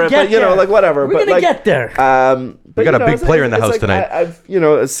guys. We're over gonna it, get but, there. like whatever. We're but, gonna like, get there. But, We got a big it's player in the it's house like, tonight.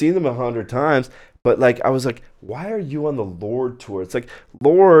 I've seen them 100 times, but like I was like, why are you on the Lord tour? It's like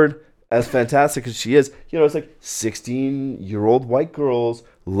Lord, as fantastic as she is, it's like 16-year-old white girls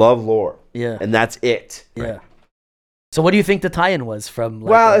love Lord. Yeah. And that's it. Yeah. So what do you think the tie-in was from?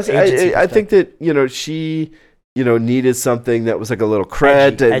 Like, Well, an it's- agency I think perspective? that she needed something that was like a little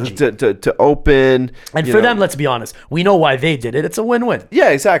cred Edgy. to open. And you for know. them, let's be honest, we know why they did it. It's a win-win. Yeah,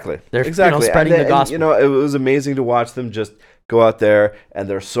 exactly. They're, exactly. spreading And the gospel. it was amazing to watch them just go out there, and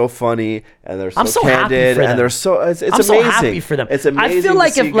they're so funny, and they're so, I'm so happy candid, for them. and they're so it's I'm amazing. so happy for them. It's amazing. I feel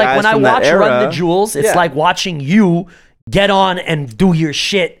like to see if like guys when I from that watch Run era. the Jewels, it's Yeah. like watching you get on and do your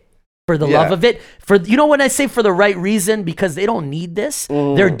shit for the love Yeah. of it. For when I say for the right reason, because they don't need this,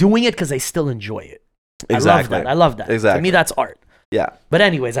 they're doing it because they still enjoy it. Exactly. I love that. To Exactly. me, that's art. Yeah. But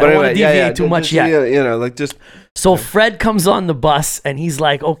anyways, I don't want to deviate too much yet. Like just So Fred comes on the bus and he's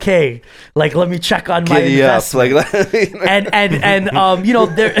like, "Okay, like let me check on my giddy up, investment." like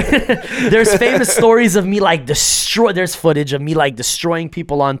There's famous stories of me like there's footage of me like destroying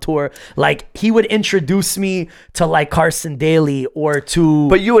people on tour. Like he would introduce me to like Carson Daly or to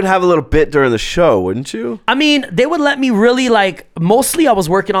But you would have a little bit during the show, wouldn't you? I mean, they would let me really like mostly I was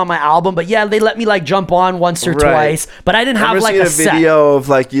working on my album, but yeah, they let me like jump on once or Right. twice, but I didn't have I've like seen a a set. video of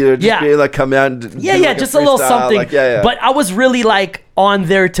like just Yeah. being like come out and Yeah, do, yeah, like, just a little freestyle, something. like, yeah. But I was really like on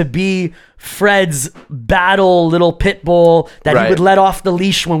there to be Fred's battle little pit bull that he Right. would let off the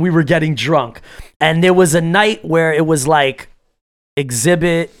leash when we were getting drunk. And there was a night where it was like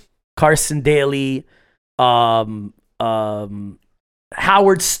Exhibit, Carson Daly,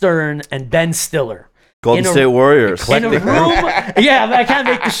 Howard Stern, and Ben Stiller. Golden in a- State Warriors. In a room, yeah, I can't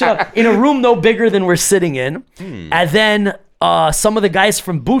make this shit up. In a room no bigger than we're sitting in, and then some of the guys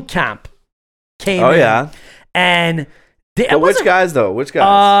from boot camp came. Oh in, yeah. and they, But which guys though? Which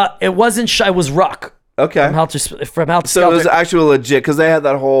guys? it wasn't. It was Ruck okay. from Helter So it Skelter. was actually legit because they had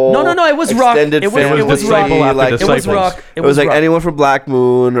that whole No, it was Ruck. extended It was family, Ruck. like, It was Ruck. It was like Ruck. anyone from Black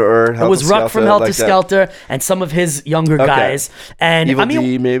Moon or It was Ruck from Helter like that. Skelter and some of his younger Okay. guys. And Evil I mean,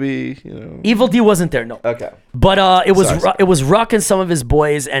 D maybe. Evil D wasn't there. No. Okay. But it was Sorry. it was Ruck and some of his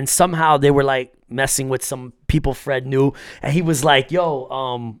boys, and somehow they were like messing with some people Fred knew, and he was like,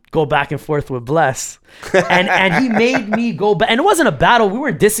 "Yo, go back and forth with Bless," and he made me go back, and it wasn't a battle. We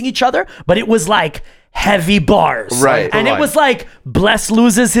weren't dissing each other, but it was like heavy bars, Right. And it was like Bless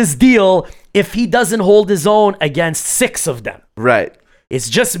loses his deal if he doesn't hold his own against 6 of them. Right. It's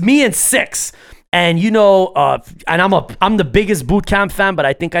just me and 6. And and I'm the biggest boot camp fan, but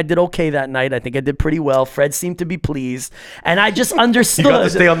I think I did okay that night. I think I did pretty well. Fred seemed to be pleased, and I just You got to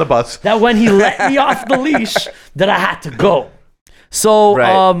understood stay on the bus. that when he let me off the leash, that I had to go. So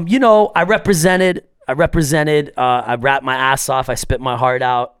Right. I represented. I rapped my ass off. I spit my heart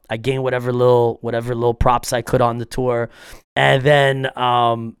out. I gained whatever little props I could on the tour, and then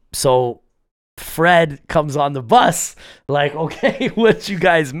so Fred comes on the bus, like, "Okay, what you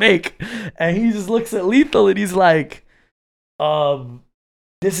guys make?" And he just looks at Lethal and he's like,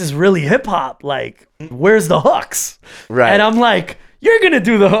 "This is really hip hop. Like, where's the hooks?" Right. And I'm like, "You're gonna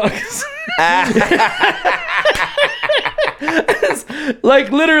do the hooks." Like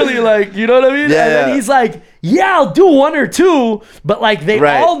literally, like, you know what I mean? Yeah, And then yeah. he's like, "Yeah, I'll do 1 or 2, but like they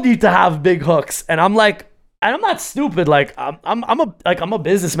Right. all need to have big hooks." And I'm like, and I'm not stupid. Like I'm a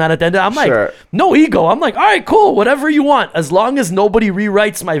businessman at the end. I'm like, Sure. no ego. I'm like, all right, cool, whatever you want, as long as nobody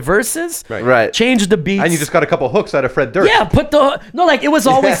rewrites my verses. Right. Change the beats. And you just got a couple hooks out of Fred Durst. Yeah, like it was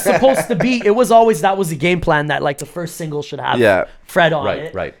always supposed to be. It was always that was the game plan that like the first single should have Fred on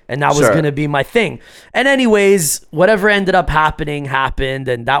it, right. and that was gonna be my thing. And anyways, whatever ended up happened,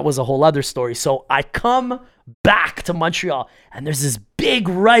 and that was a whole other story. So I come back to Montreal, and there's this big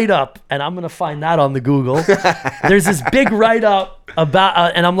write-up, and I'm gonna find that on the Google. There's this big write-up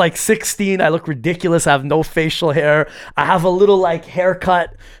about, and I'm like 16. I look ridiculous. I have no facial hair. I have a little like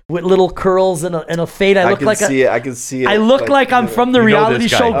haircut with little curls and a fade. I can see it. I look like I'm from the reality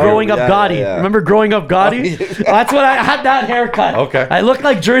this guy. show Growing Up Gotti. Yeah. Remember Growing Up Gotti? That's when I had that haircut. Okay. I looked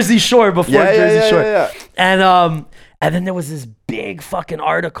like Jersey Shore before Jersey Shore. Yeah. And then there was this big fucking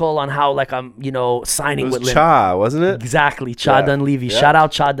article on how like I'm, signing It with was Lin. Cha, wasn't it? Exactly, Cha Yeah. Dunleavy. Yeah. Shout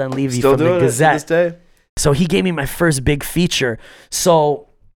out Cha Dunleavy Still from the doing it to Gazette. this day. So he gave me my first big feature. So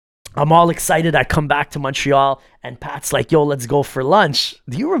I'm all excited. I come back to Montreal, and Pat's like, yo, let's go for lunch.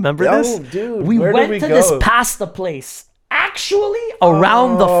 Do you remember this? Dude, We where did went we to go? this pasta place. Actually,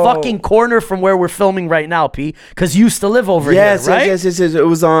 around the fucking corner from where we're filming right now, P. Because you used to live over here, right? Yes. It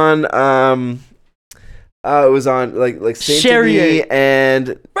was on like Saint Denis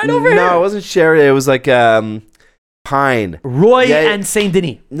and Right over no, here. it wasn't Sherry. It was like Pine. Roy Yeah. and Saint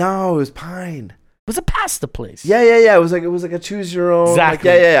Denis. It No, it was Pine. was a pasta place. Yeah. It was like a choose your own.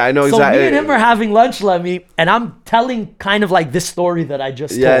 Exactly. Like, yeah. I know So exactly. me and him are having lunch, Lemmy, and I'm telling kind of like this story that I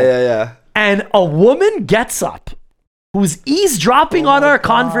just told. Yeah. And a woman gets up who's eavesdropping on our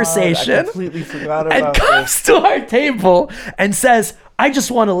conversation I completely forgot and about comes to our table and says, I just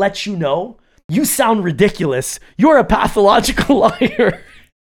want to let you know, you sound ridiculous. You're a pathological liar.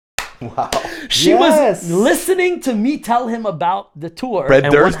 Wow. She Yes. was listening to me tell him about the tour. Fred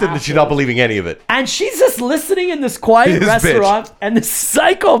and what Durst, and she's happened. not believing any of it. And she's just listening in this quiet This restaurant, and this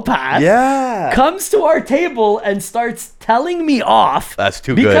psychopath Yeah. comes to our table and starts telling me off. That's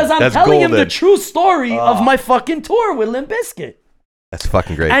too good. Because I'm That's telling him the golden. true story of my fucking tour with Limp Bizkit. That's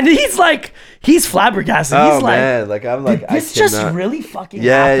fucking great. And he's like, he's flabbergasted. Oh he's like, man, like I'm like did this just really fucking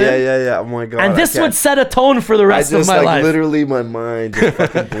happen? Yeah. Oh my god. And this would set a tone for the rest of my like, life. literally, my mind just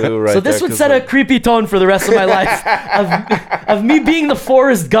fucking blew right. So this there, would set a creepy tone for the rest of my life of me being the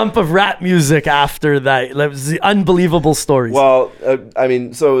Forrest Gump of rap music after that. That was the unbelievable stories. Well, I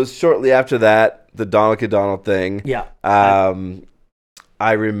mean, so it was shortly after that, the Donald O'Donnell thing. Yeah.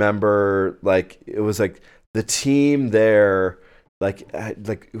 I remember like it was like the team there. Like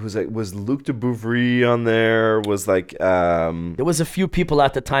it was Luc de Bouvry on there? Was like There was a few people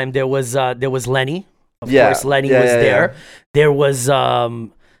at the time. There was Lenny. Of Yeah. course, Lenny Yeah, was yeah, there. yeah. There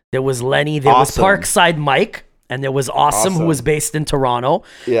was Lenny. There Awesome. was Parkside Mike, and there was Awesome, who Awesome. was based in Toronto.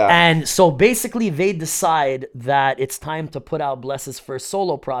 Yeah. And so basically, they decide that it's time to put out Bless's first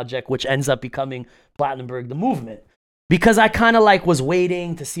solo project, which ends up becoming Plattenberg the Movement. Because I kind of like was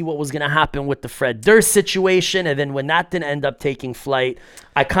waiting to see what was going to happen with the Fred Durst situation. And then when that didn't end up taking flight,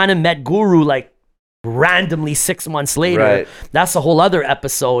 I kind of met Guru like randomly 6 months later. Right. That's a whole other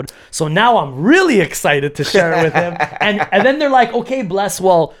episode. So now I'm really excited to share it with him. And then they're like, okay, Bless,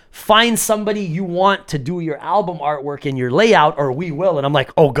 well, find somebody you want to do your album artwork and your layout, or we will. And I'm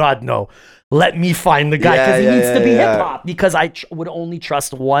like, oh God, no. Let me find the guy because he needs to be hip hop, because I would only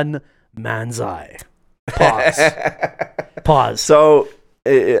trust one man's eye. Pause. so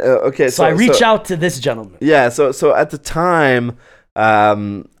okay. So I reach out to this gentleman. Yeah. So at the time,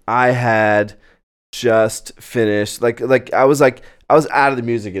 I had just finished like I was out of the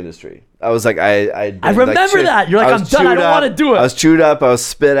music industry. I was like I remember that. You're like, I'm done. I don't want to do it. I was chewed up. I was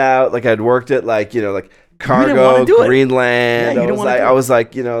spit out. Like I'd worked at like Cargo, wanna do it. Greenland. Yeah, you didn't wanna do it. I was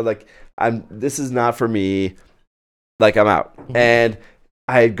like this is not for me. Like I'm out. Mm-hmm. And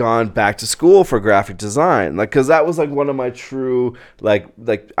I had gone back to school for graphic design, like because that was like one of my true I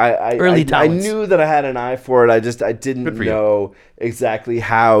Early I talents. knew that I had an eye for it. I didn't Good for you. know exactly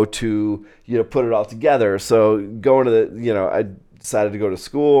how to put it all together. So going to the I decided to go to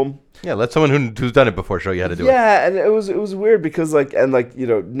school. Yeah, let someone who's done it before show you how to do it. Yeah, and it was weird because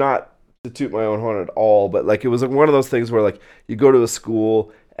not to toot my own horn at all, but like it was like one of those things where like you go to a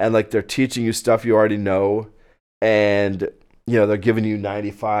school and like they're teaching you stuff you already know, and they're giving you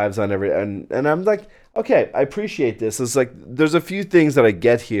 95s on every, and I'm like, okay, I appreciate this. It's like there's a few things that I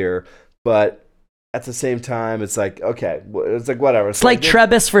get here, but at the same time, it's like, okay, it's like whatever. It's like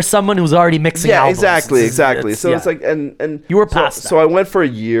Trebas for someone who's already mixing albums. Exactly. So it's like, and you were past that. So I went for a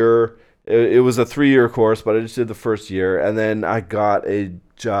year. It was a 3-year course, but I just did the first year, and then I got a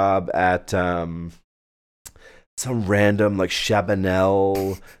job at some random like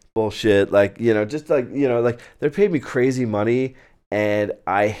Chabanel bullshit. Like, just like, like they paid me crazy money and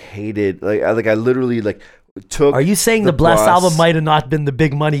I hated, I literally like took. Are you saying the Bless bus. album might have not been the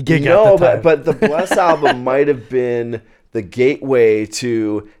big money gig No, at the time? but the Bless album might have been the gateway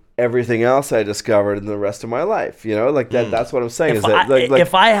to everything else I discovered in the rest of my life. Like that. That's what I'm saying.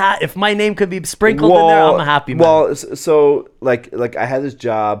 If my name could be sprinkled in there, I'm a happy man. Well, so like I had this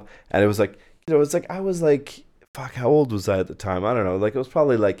job, and it was like, it's like I was like, fuck, how old was I at the time? I don't know. Like it was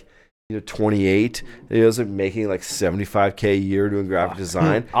probably like 28. I was like making like $75K a year doing graphic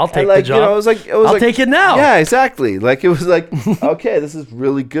design. I'll take the job. I'll take it now. Yeah, exactly. Like it was like, okay, this is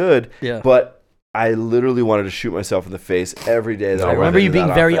really good. Yeah. But I literally wanted to shoot myself in the face every day. That I remember you being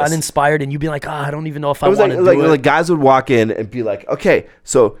very office. uninspired, and you being like, I don't even know if I was want to do like, it. Like guys would walk in and be like, okay,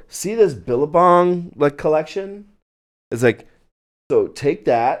 so see this Billabong like collection? It's like, so take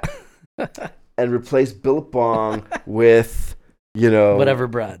that and replace Billabong with, whatever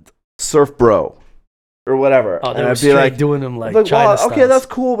brand. Surf Bro or whatever. Oh, they and were I'd be straight like, doing them like well, China okay, styles. that's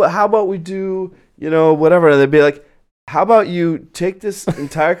cool, but how about we do, whatever? And they'd be like, how about you take this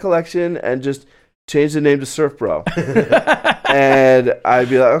entire collection and just change the name to Surf Bro? And I'd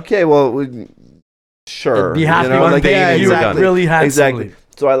be like, okay, well, sure. I'd be happy one like, day yeah, you you were done. really had Exactly. something.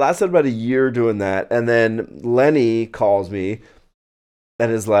 So I lasted about a year doing that, and then Lenny calls me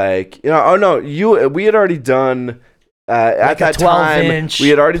and is like, oh no, we had already done. At that time, we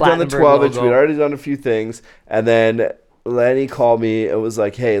had already done the 12-inch. We had already done a few things, and then Lenny called me. It was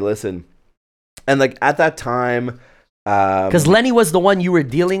like, hey, listen, and like at that time. Because Lenny was the one you were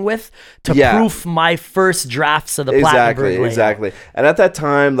dealing with to proof my first drafts of the Plattenberg layout. Exactly. And at that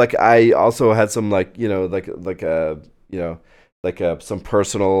time, like I also had some some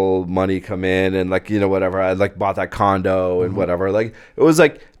personal money come in, and whatever. I like bought that condo and whatever. Like it was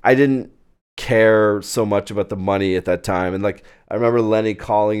like I didn't care so much about the money at that time, and like I remember Lenny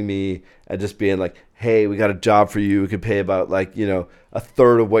calling me and just being like, hey, we got a job for you. We could pay about a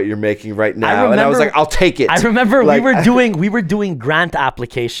third of what you're making right now. And I was like, I'll take it. I remember we were doing grant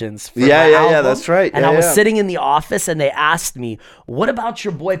applications for my album, yeah, that's right. And I was sitting in the office and they asked me, what about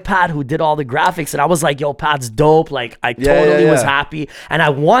your boy Pat who did all the graphics? And I was like, yo, Pat's dope. Like I totally was happy. And I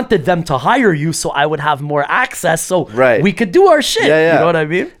wanted them to hire you so I would have more access so we could do our shit. You know what I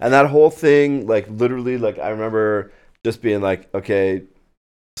mean? And that whole thing, like literally, like I remember just being like, okay,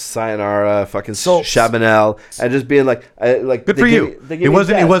 sayonara, fucking Chabanel, and just being like, good for you. It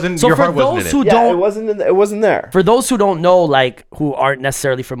wasn't. So your heart wasn't in it. It wasn't there. For those who don't know, like who aren't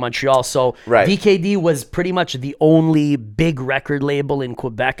necessarily from Montreal, so VKD was pretty much the only big record label in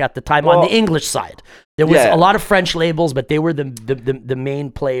Quebec at the time on the English side. There was a lot of French labels, but they were the main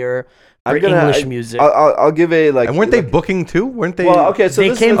player for English music. I'll give a like. And weren't they booking too? Weren't they? Well, okay, so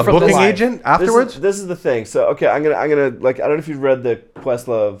they came a from booking agent afterwards. This is the thing. So okay, I'm gonna like. I don't know if you've read the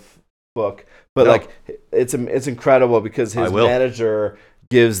Questlove book, but like it's incredible because his manager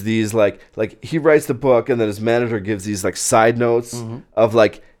gives these like he writes the book and then his manager gives these like side notes of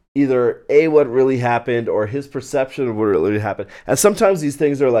like either what really happened or his perception of what really happened. And sometimes these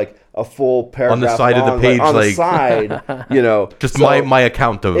things are like a full paragraph on the side long, of the page, on the side, just my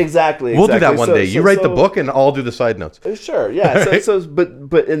account of exactly. We'll do that one day. You write the book and I'll do the side notes. Sure, yeah.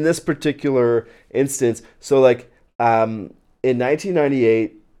 But in this particular instance, so like in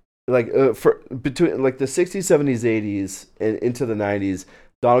 1998. For between like the 60s, 70s, 80s, and into the 90s,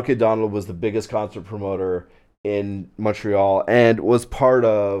 Donald K. Donald was the biggest concert promoter in Montreal and was part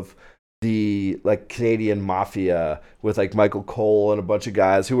of the like Canadian mafia with like Michael Cole and a bunch of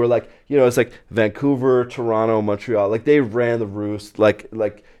guys who were like, it's like Vancouver, Toronto, Montreal. Like they ran the roost. Like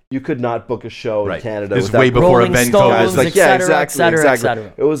you could not book a show in Canada. It was way before Event Stones, like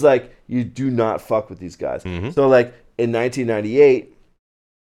exactly. It was like you do not fuck with these guys. So like in 1998.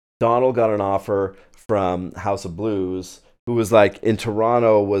 Donald got an offer from House of Blues, who was like in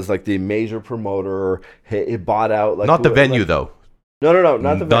Toronto, was like the major promoter. He bought out like not the venue though. No,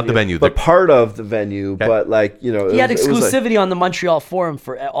 not the venue, but part of the venue. Okay. But like he had exclusivity on the Montreal Forum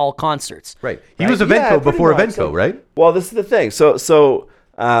for all concerts. Right, he was Evenco before Evenco, right? Well, this is the thing. So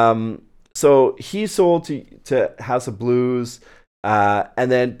he sold to House of Blues,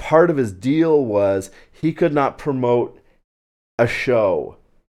 and then part of his deal was he could not promote a show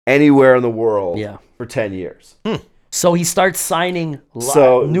anywhere in the world for 10 years. So he starts signing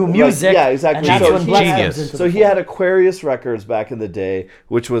new music. Yeah, exactly. And that's when genius. So he had Aquarius Records back in the day,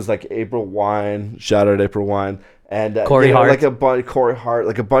 which was like April Wine. Shout out April Wine. And Corey Hart. Corey Hart,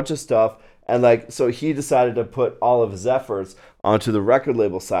 like a bunch of stuff. And like, so he decided to put all of his efforts onto the record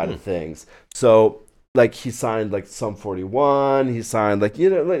label side of things. So like he signed like Sum 41, he signed like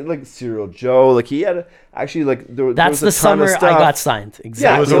like Serial Joe, like he had actually like there That's was the a ton of summer I stuff. got signed.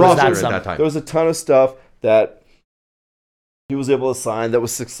 Exactly. Yeah, It was so a there was roster that at that time. There was a ton of stuff that he was able to sign that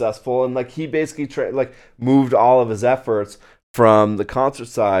was successful, and like he basically like moved all of his efforts from the concert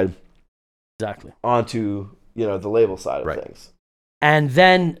side Exactly. onto the label side of things. And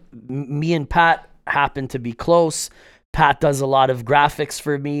then me and Pat happen to be close. Pat does a lot of graphics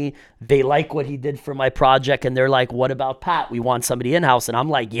for me. They like what he did for my project, and they're like, what about Pat? We want somebody in-house. And I'm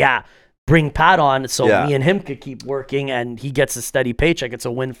like, yeah, bring Pat on so me and him could keep working, and he gets a steady paycheck. It's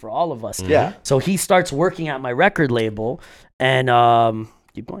a win for all of us. Yeah. So he starts working at my record label, and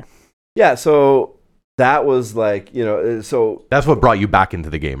keep going. Yeah, so that was like, so... That's what brought you back into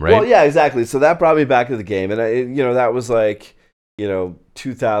the game, right? Well, yeah, exactly. So that brought me back to the game, and that was like,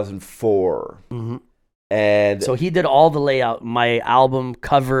 2004. Mm-hmm. And so he did all the layout, my album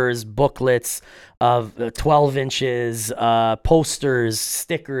covers, booklets of 12 inches, posters,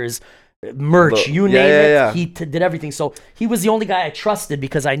 stickers, merch, you name it. Yeah. He did everything. So he was the only guy I trusted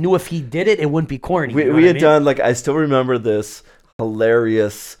because I knew if he did it, it wouldn't be corny. We had done, like, I still remember this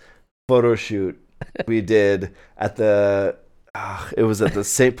hilarious photo shoot we did at it was at the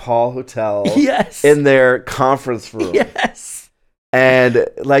St. Paul Hotel. Yes. In their conference room. Yes. And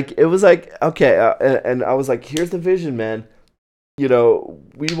like it was like okay, and I was like, "Here's the vision, man. We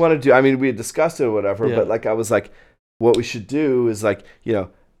want to do. I mean, we had discussed it or whatever, but like I was like, what we should do is like,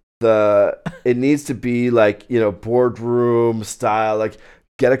 it needs to be like boardroom style. Like,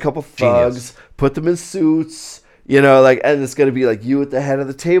 get a couple thugs, put them in suits, like, and it's gonna be like you at the head of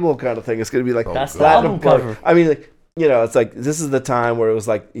the table kind of thing. It's gonna be like that's the album cover. I mean, like. It's like this is the time where it was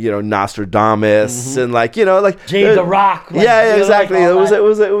like Nostradamus and like like Jay the Rock. Like, exactly. Like it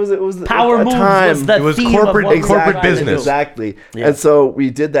was Power Moves time. Was the it was theme corporate business. Exactly. Yeah. And so we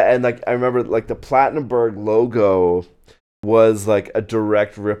did that, and like I remember like the Plattenberg logo was like a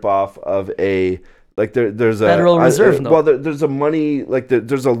direct ripoff of a like there's a Federal Reserve. Well, there's a money like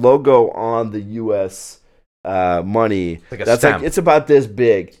there's a logo on the U.S. Money like a that's stamp. like it's about this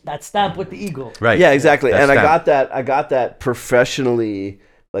big. That stamp with the eagle. Right. Yeah, exactly. That and stamp. I got that professionally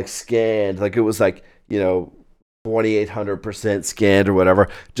like scanned. Like it was like 2,800% scanned or whatever,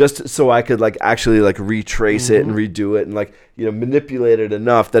 just so I could like actually like retrace it and redo it and like manipulate it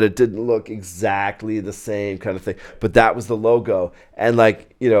enough that it didn't look exactly the same kind of thing. But that was the logo, and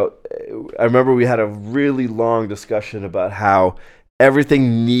like I remember we had a really long discussion about how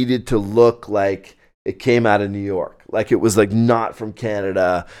everything needed to look like it came out of New York. Like it was like not from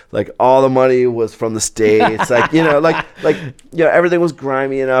Canada. Like all the money was from the States. Like, everything was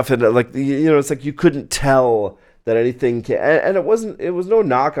grimy enough. And like, it's like you couldn't tell that anything and it was no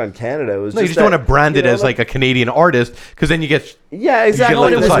knock on Canada. It was you just don't want to brand it as like a Canadian artist because then you get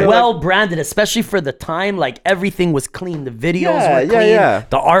exactly. It was side. well branded, especially for the time. Like everything was clean. The videos were clean. Yeah.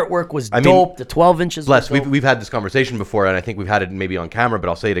 The artwork was dope. The 12 inches. Bless, was dope. we've had this conversation before, and I think we've had it maybe on camera, but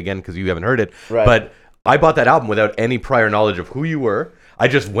I'll say it again because you haven't heard it. Right. But I bought that album without any prior knowledge of who you were. I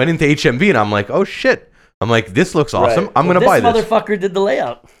just went into HMV and I'm like, oh shit. I'm like, this looks awesome. Right. I'm gonna buy this. This motherfucker did the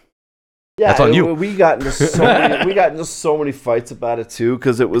layout. Yeah, that's on you. We got into so many fights about it too,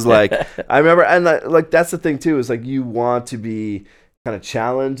 because it was like I remember, and like that's the thing too, is like you want to be kind of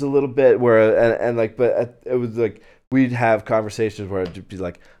challenged a little bit, where and like, but it was like we'd have conversations where it'd be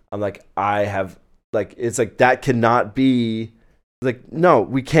like, I'm like, I have like, it's like that cannot be. Like, no,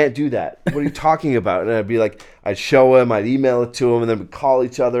 we can't do that. What are you talking about? And I'd be like, I'd show him, I'd email it to him, and then we'd call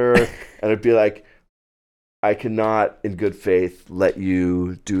each other, and it'd be like, I cannot, in good faith, let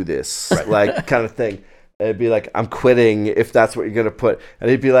you do this, like kind of thing. And it'd be like, I'm quitting if that's what you're gonna put. And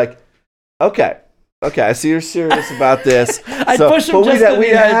he'd be like, okay, I see you're serious about this. I'd push him. But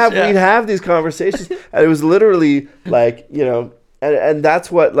we'd have these conversations, and it was literally like, and that's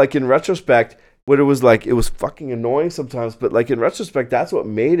what, like, in retrospect, what it was like, it was fucking annoying sometimes, but like in retrospect, that's what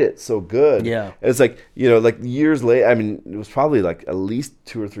made it so good. Yeah. It's like, like years later, I mean, it was probably like at least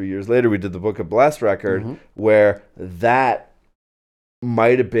 2 or 3 years later, we did the Book of Bless record, where that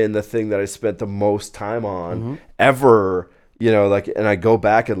might have been the thing that I spent the most time on ever, like, and I go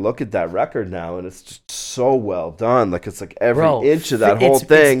back and look at that record now, and it's just so well done. Like, it's like every inch of that whole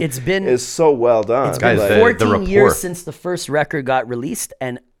thing is so well done. It's been like, 14 years since the first record got released,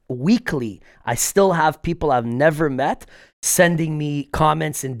 and weekly I still have people I've never met sending me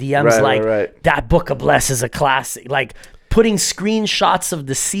comments and DMs that Book of Bless is a classic, like putting screenshots of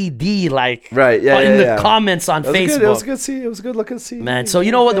the CD in the comments on Facebook. It was good. It was a good looking CD, man. So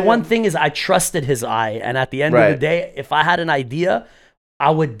you know what, the one thing is, I trusted his eye, and at the end of the day, if I had an idea,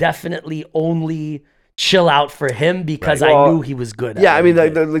 I would definitely only chill out for him because Right. I Well, knew he was good. At Yeah, I what he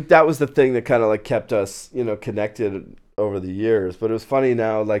mean, did. like that was the thing that kind of like kept us, connected over the years. But it was funny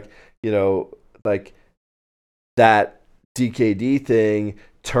now, like, like that DKD thing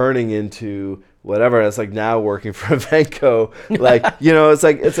turning into whatever. And it's like now working for Evenco, like, it's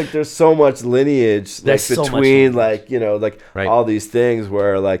like there's so much lineage like There's so much between lineage. like Right. all these things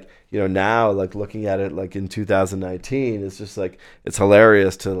where like, now like looking at it like in 2019, it's just like it's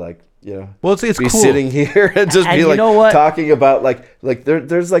hilarious to like, Well, it's be cool. sitting here and just And be you like know what? talking about like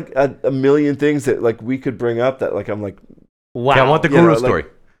there's like a million things that like we could bring up that like I'm like Wow. Okay, I want the You know, guru like- story.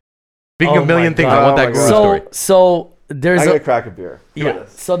 Speaking Oh of million my things, God. I want Oh that my guru God. story. So there's I'm a gonna crack a beer. yeah.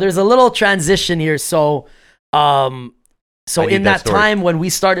 So there's a little transition here. So I need in that that story. time when we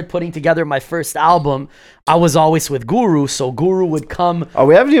started putting together my first album, I was always with Guru. So Guru would come. Oh,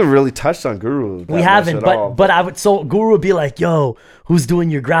 we haven't even really touched on Guru. that We much haven't, at but all, but I would. So Guru would be like, "Yo, who's doing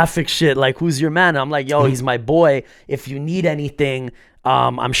your graphic shit? Like, who's your man?" And I'm like, "Yo, he's my boy. If you need anything,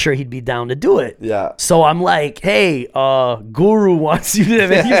 I'm sure he'd be down to do it." yeah. So I'm like, "Hey, Guru wants you to."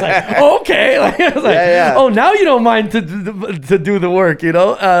 And he's like, oh, "Okay." Like, I was like, Yeah. "Oh, now you don't mind to do the work, you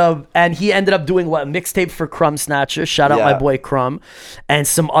know?" And he ended up doing what, a mixtape for Crumb Snatcher. Shout out my Yeah. boy Crumb, and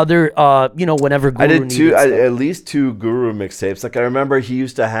some other, whenever Guru I did needed stuff. at least two Guru mixtapes. Like I remember he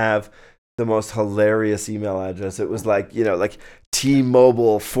used to have the most hilarious email address. It was like, like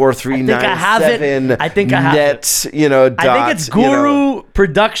T-Mobile 4397. I think I have net, I think it's Guru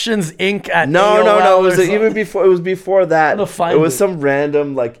Productions Inc. at No. AOL It was or even before. It was before that. I'm gonna find It was it. some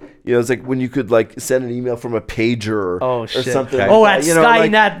random like it's like when you could like send an email from a pager Oh or shit! something. Okay. Oh, like at that,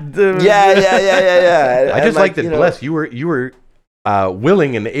 like- Skynet. Yeah. I just like that. Bless you were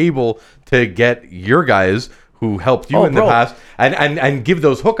willing and able to get your guys who helped you Oh, in the bro. past and give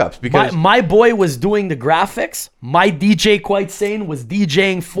those hookups because My boy was doing the graphics. My DJ, Quite Sane, was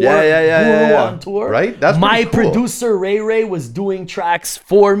DJing for Yeah. Guru on tour. Right? That's my pretty cool. producer Ray was doing tracks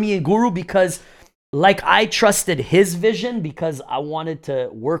for me and Guru because, like, I trusted his vision because I wanted to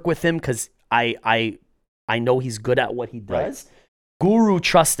work with him because I know he's good at what he does. Guru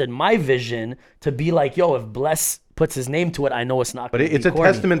trusted my vision to be like, yo, if Bless puts his name to it, I know it's not. but gonna it's be a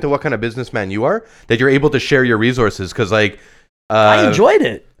corny. testament to what kind of businessman you are that you're able to share your resources because like I enjoyed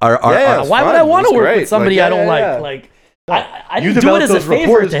it. our Yeah, Why would fun. I want It to was work great. with somebody Like, I don't yeah. like? I You didn't do it developed as a those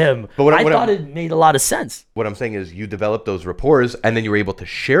favor rapports, to him. but what I I'm- thought it made a lot of sense. what I'm saying is you develop those rapport and then you're able to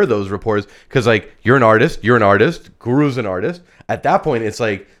share those rapport because like you're an artist, Guru's an artist. At that point, it's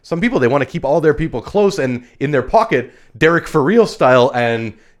like some people, they want to keep all their people close and in their pocket, Derek for real style.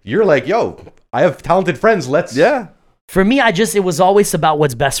 And you're like, yo, I have talented friends. Let's For me, it was always about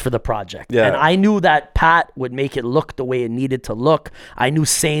what's best for the project. Yeah. And I knew that Pat would make it look the way it needed to look. I knew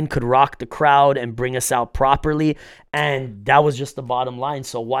Sane could rock the crowd and bring us out properly. And that was just the bottom line.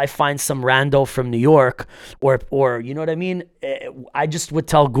 So why find some rando from New York or you know what I mean? I just would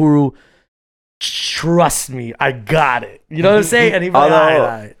tell Guru, trust me, I got it. You know what I'm saying? And he'd be like, all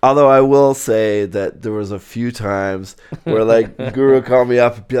right. Although I will say that there was a few times where like Guru would call me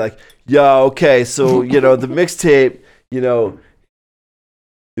up and be like, "Yo, okay, so the mixtape,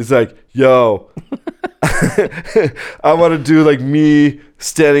 it's like, yo, I want to do like me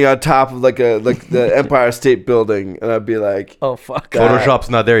standing on top of like the Empire State Building," and I'd be like, Oh, fuck. Photoshop's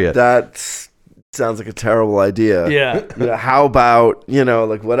not there yet. "That sounds like a terrible idea." Yeah. How about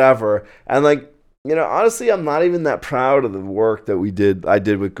like whatever, and like. Honestly, I'm not even that proud of the work that I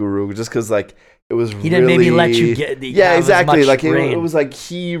did with Guru, just because like it was He didn't maybe let you get yeah, have as exactly. much Like it brain. was like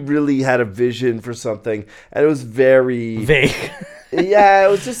he really had a vision for something, and it was very vague. yeah. It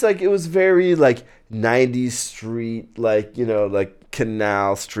was just like it was very like 90s street, like like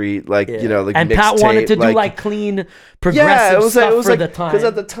Canal Street, like like and Pat mixtape, wanted to do like clean, progressive yeah, it was stuff like it was for like the time. because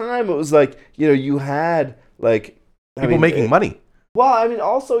at the time it was like you had like People making money. Well, I mean,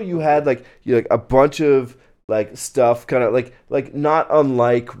 also you had like like a bunch of like stuff, kind of like not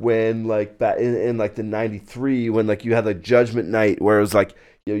unlike when like back in like the '93 when like you had like Judgment Night, where it was like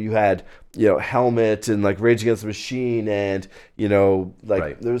you had Helmet and like Rage Against the Machine and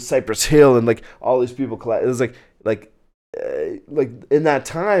like there was Cypress Hill and like all these people. It was like in that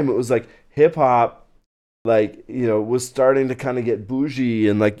time it was like hip hop. Like was starting to kind of get bougie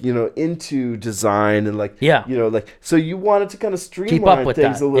and like into design and like like so you wanted to kind of streamline with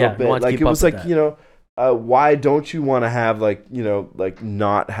things that. a little Yeah, you bit. wanted to Like keep it up was with like that. why don't you want to have like like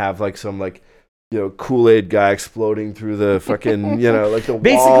not have like some like Kool-Aid guy exploding through the fucking like the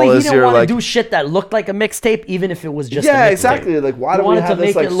Basically, wall he as didn't you're want to like do shit that looked like a mixtape, even if it was just a yeah mixtape. exactly like why He do we wanted have to this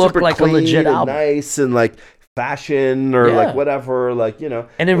make like it look super like a clean legit and album. nice and like fashion or Yeah. like whatever like And in it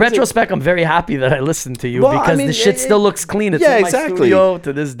was a- retrospect, I'm very happy that I listened to you Well, I because mean, the shit it- still looks clean. It's yeah, in my exactly. studio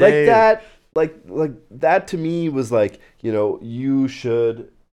to this day. like like that to me was like, you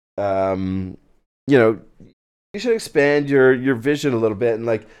should, you should expand your vision a little bit. And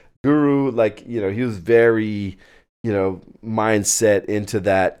like Guru, like, he was very, mindset into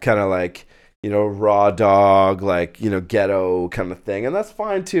that kind of like, raw dog, like, ghetto kind of thing. And that's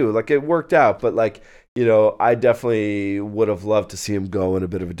fine too. Like, it worked out. But like, I definitely would have loved to see him go in a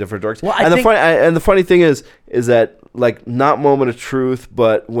bit of a different direction. Well, and the funny thing is that like, not Moment of Truth,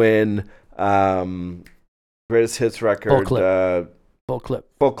 but when Greatest Hits record, Full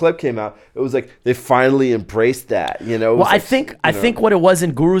Clip came out, it was like they finally embraced that. Well, I think what it was,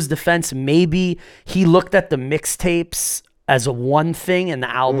 in Guru's defense, maybe he looked at the mixtapes as a one thing and the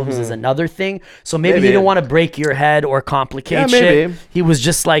albums as another thing. So maybe he didn't want to break your head or complicate shit. He was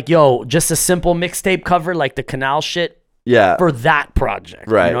just like, yo, just a simple mixtape cover like the Canal shit. Yeah. For that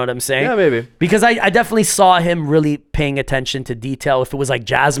project. Right. You know what I'm saying? Yeah, maybe. Because I definitely saw him really paying attention to detail. If it was like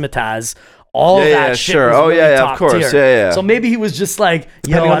Jazzmatazz, all that shit was really top of course. tier. Yeah. So maybe he was just like,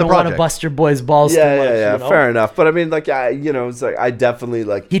 yo, I don't want to bust your boys' balls too much. Yeah, fair enough. But I mean, like, it's like, I definitely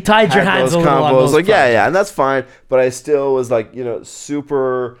like, he tied your hands a little on those like, yeah, and that's fine. But I still was like,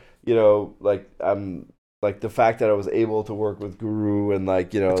 super, like the fact that I was able to work with Guru and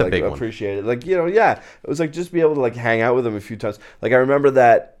like, like appreciate it. Like, it was like just be able to like hang out with him a few times. Like I remember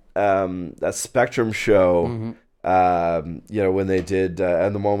that Spectrum show, when they did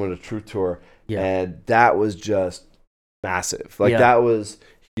and the Moment of Truth tour, and that was just massive. Like that was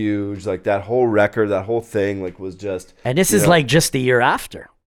huge. Like that whole record, that whole thing, like was just. And this is like just the year after.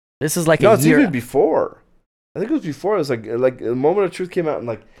 This is like it's even before. I think it was before. It was like the Moment of Truth came out in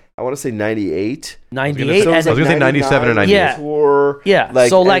like, I want to say 98. 98. I was going to say 97 or 98. Yeah. Like,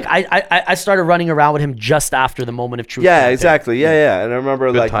 so like I started running around with him just after the Moment of Truth. Yeah, exactly. Yeah. And I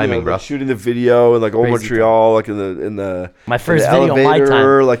remember like, timing, bro. Like shooting the video in like Old Montreal, like in the my first the video,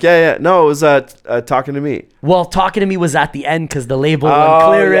 elevator. My Time. Like no, it was Talking to Me. Well, Talking to Me was at the end because the label wouldn't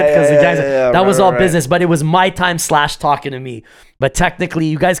clear it because the guys that was all business, but it was My Time / Talking to Me. But technically,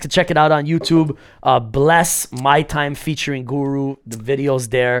 you guys can check it out on YouTube. Bless My Time featuring Guru. The video's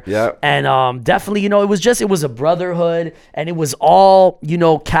there. Yeah. And definitely, it was a brotherhood, and it was all,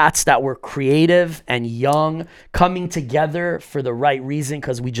 cats that were creative and young coming together for the right reason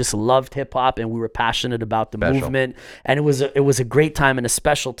because we just loved hip hop and we were passionate about the movement. And it was a great time and a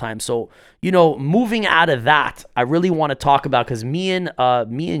special time. So, moving out of that, I really want to talk about, because me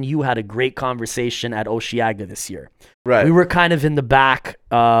and you had a great conversation at Osheaga this year. Right. We were kind of in the back,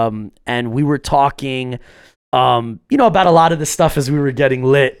 and we were talking, about a lot of the stuff as we were getting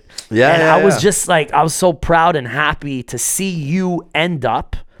lit. I was just like, I was so proud and happy to see you end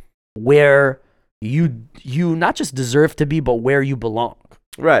up where you not just deserve to be, but where you belong.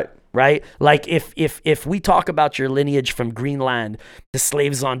 Right. Right? Like if we talk about your lineage from Greenland to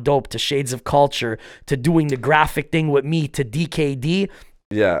Slaves on Dope to Shades of Culture to doing the graphic thing with me to DKD.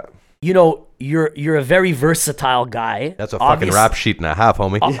 Yeah. You're a very versatile guy. That's a fucking rap sheet and a half,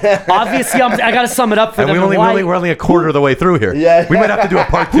 homie. Obviously, I got to sum it up for them. We're only a quarter of the way through here. Yeah. We might have to do a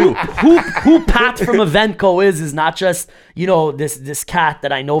part 2. Who Pat from Eventco is not just, this cat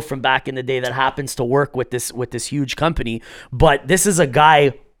that I know from back in the day that happens to work with this huge company, but this is a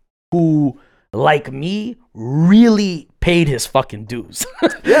guy who, like me, really paid his fucking dues.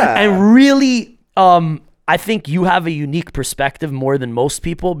 Yeah. And really, I think you have a unique perspective more than most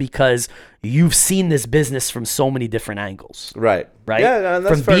people because you've seen this business from so many different angles. Right. Yeah, and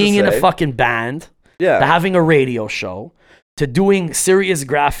that's from being in a fucking band, to having a radio show, to doing serious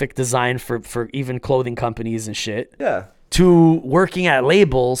graphic design for even clothing companies and shit. Yeah. To working at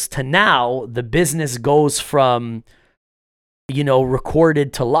labels, to now the business goes from,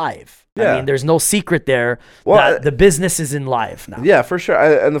 recorded to live. Yeah. I mean, there's no secret there that the business is in live now. Yeah, for sure.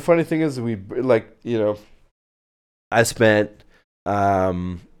 And the funny thing is I spent,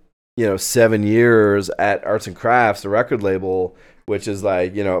 7 years at Arts and Crafts, the record label, which is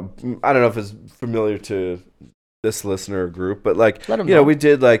like, I don't know if it's familiar to this listener group, but like, we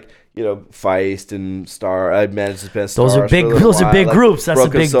did like, Feist and Star. I managed to spend Star. Those are big groups. That's a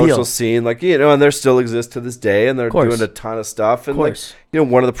big social deal. Scene, like, and they still exist to this day, and they're doing a ton of stuff. And like,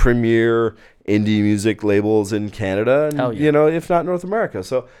 one of the premier indie music labels in Canada, and if not North America.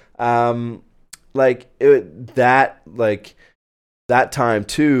 So, that time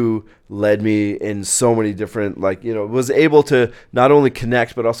too led me in so many different, was able to not only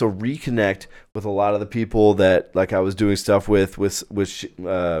connect but also reconnect with a lot of the people that like I was doing stuff with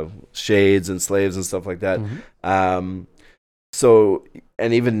Shades and Slaves and stuff like that. Mm-hmm. So,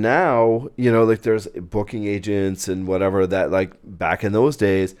 and even now, there's booking agents and whatever that, like, back in those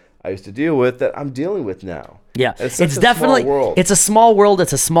days I used to deal with that I'm dealing with now. Yeah, It's such it's a definitely small world. it's a small world.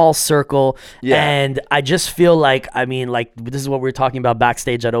 It's a small circle, Yeah. and I just feel like this is what we were talking about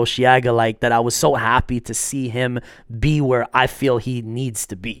backstage at Oshiaga. Like that, I was so happy to see him be where I feel he needs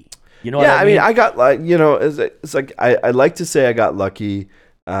to be. You know what I mean? I got like it's like I like to say I got lucky.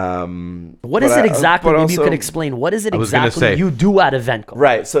 What is it exactly? Maybe you could explain. What is it was gonna exactly say- you do at Evenco?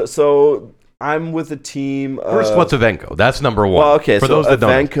 Right. So I'm with a team. First, what's Evenco? That's number one. Well, okay. For So those that don't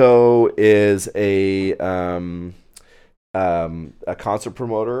know. Evenco is a concert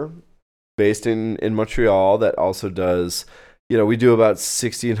promoter based in Montreal that also does. We do about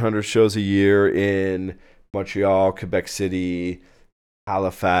 1,600 shows a year in Montreal, Quebec City,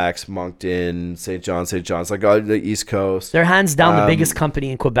 Halifax, Moncton, St. John's, like all the East Coast. They're hands down the biggest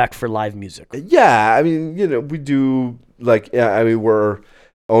company in Quebec for live music. Yeah, I mean, we do we're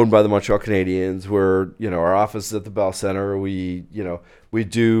owned by the Montreal Canadiens. We're, our office is at the Bell Center. We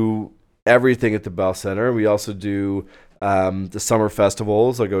do everything at the Bell Center. We also do the summer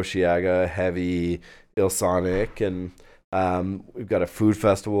festivals like Oshiaga, Heavy, Ilsonic, and we've got a food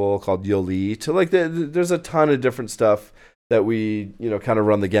festival called Yolit. So there's a ton of different stuff that we, kind of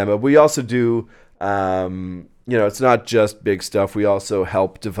run the gamut. We also do, it's not just big stuff. We also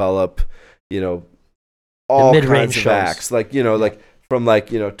help develop, all mid-range kinds of shows. acts. From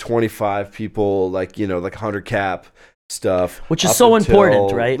 25 people, like 100 cap stuff. Which is up so until,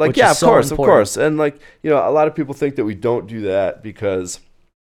 important, right? Which yeah, is of so course. important. And a lot of people think that we don't do that because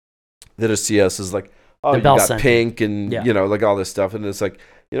they just see us as like, oh, The you Bell got Center. Pink and, Yeah. like all this stuff. And it's like,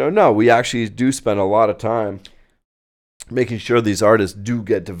 no, we actually do spend a lot of time making sure these artists do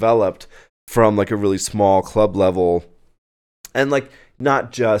get developed from like a really small club level. And like,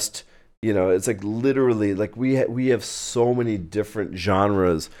 not just, it's like literally like we have so many different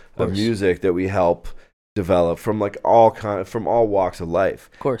genres of music that we help develop from like from all walks of life.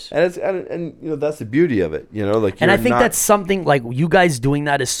 Of course. And it's that's the beauty of it, like. And I think that's something like you guys doing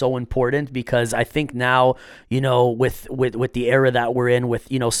that is so important because I think now, with the era that we're in with,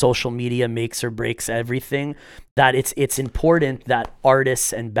 social media makes or breaks everything, that it's important that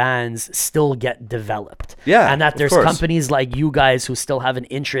artists and bands still get developed. Yeah, And that of there's course. companies like you guys who still have an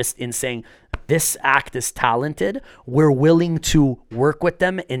interest in saying this act is talented. We're willing to work with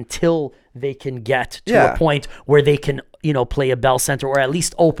them until they can get to Yeah. a point where they can, play a Bell Center or at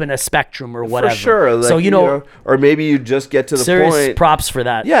least open a Spectrum or whatever. For sure. Like, So, or maybe you just get to the serious point. props for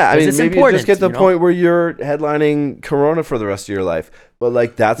that. Yeah, I 'Cause mean, it's maybe important, you just get to the know? point where you're headlining Corona for the rest of your life. But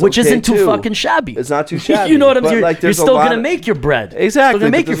like that's Which okay, isn't too too. fucking shabby. It's not too shabby. You know what I'm But, saying? like, You're there's a still lot gonna of- make your bread. Exactly. Still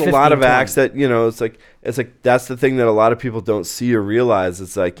gonna make But your there's a lot of 15, acts that it's like that's the thing that a lot of people don't see or realize.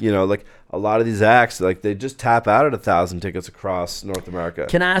 It's like like a lot of these acts like they just tap out at 1,000 tickets across North America.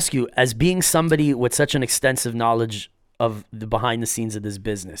 Can I ask you, as being somebody with such an extensive knowledge of the behind the scenes of this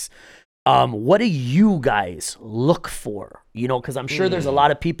business, what do you guys look for? Because I'm sure there's a lot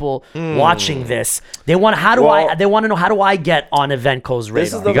of people watching this. They want they want to know, how do I get on Evenco's radar?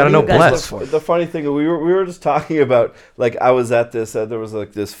 This is the, You gotta know Bless. The funny thing, we were just talking about, like, I was at this, there was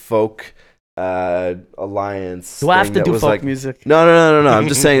like this folk alliance. Do I have thing to that do was folk like, music? No. I'm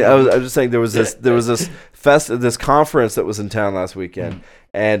just saying. I was just saying there was this conference that was in town last weekend,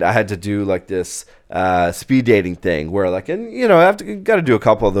 and I had to do like this speed dating thing where like, and I got to do a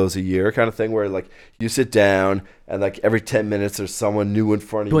couple of those a year, kind of thing, where like you sit down and like every 10 minutes there's someone new in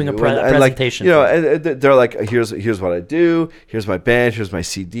front of Doing you a and, presentation. like, and they're like, here's what I do, here's my band, here's my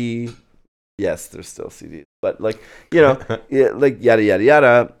CD. Yes, there's still CDs, but like like yada yada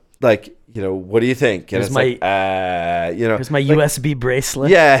yada. Like, what do you think? And Here's it's my- like, Here's my USB bracelet.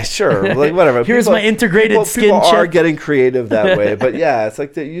 yeah, sure, like whatever. Here's my integrated skin People are chip. getting creative that way, but yeah, it's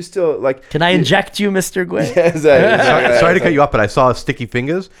like that. You still like. Can I inject you, Mr. Guay? Yeah, exactly. Sorry to cut you off, but I saw Sticky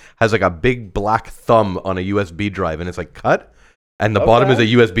Fingers has like a big black thumb on a USB drive, and it's like cut, and the bottom is a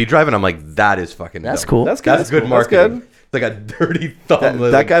USB drive, and I'm like, that is fucking. That's dope. cool. That's good. That's good cool. marketing. Good. It's like a dirty thumb.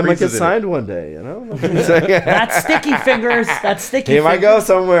 That guy might get signed one day, That's Sticky Fingers. That's Sticky He Fingers. might go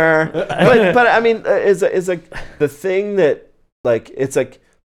somewhere. but I mean, it's like the thing that, like, it's like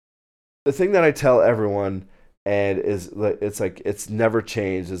the thing that I tell everyone, and it's like it's never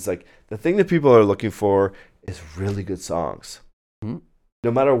changed. It's like the thing that people are looking for is really good songs. Mm-hmm.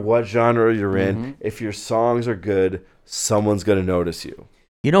 No matter what genre you're in, if your songs are good, someone's gonna notice you.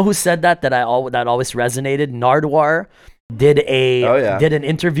 You know who said that that always resonated? Nardwar did an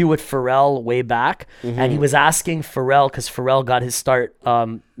interview with Pharrell way back, and he was asking Pharrell, because Pharrell got his start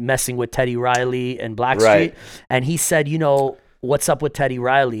messing with Teddy Riley and Blackstreet, Right. and he said, what's up with Teddy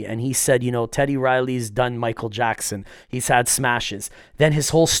Riley? And he said, Teddy Riley's done Michael Jackson. He's had smashes. Then his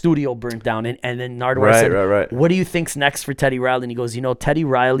whole studio burnt down. And then Nardwuar said, Right. what do you think's next for Teddy Riley? And he goes, Teddy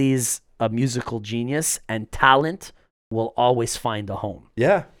Riley's a musical genius, and talent will always find a home.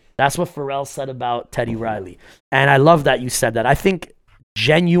 Yeah. That's what Pharrell said about Teddy Riley. And I love that you said that. I think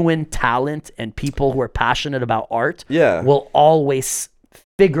genuine talent and people who are passionate about art will always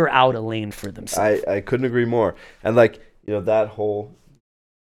figure out a lane for themselves. I couldn't agree more. And like, that whole...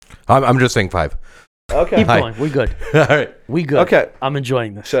 I'm just saying 5. Okay. Keep going. We good. All right. We good. Okay. I'm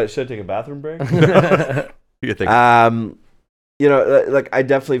enjoying this. Should I take a bathroom break? You think? Like I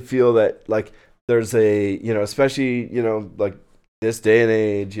definitely feel that like there's a, especially, like this day and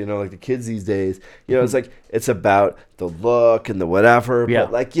age, like the kids these days, it's like, it's about the look and the whatever. Yeah.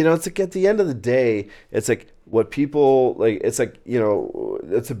 But like, it's like at the end of the day, it's like what people like, it's like,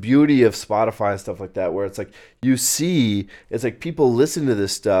 it's a beauty of Spotify and stuff like that, where it's like, it's like people listen to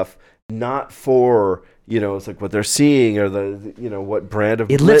this stuff, not for, it's like what they're seeing or the, what brand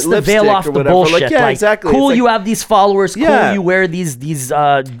of it lifts the veil off the bullshit. Like, yeah, exactly. Cool, like, you have these followers. Cool, Yeah. you wear these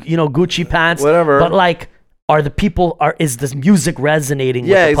Gucci pants. Whatever. But like, is this music resonating?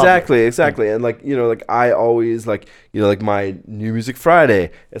 Yeah, with the public? exactly. And like, like I always like, like my New Music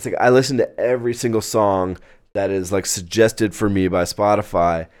Friday, it's like I listen to every single song that is like suggested for me by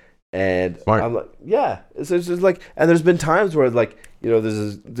Spotify. And Smart. I'm like, yeah, it's just like, and there's been times where like,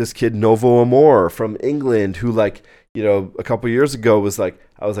 there's this kid Novo Amor from England who like, a couple years ago was like,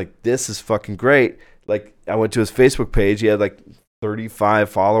 I was like, this is fucking great. Like I went to his Facebook page. He had like 35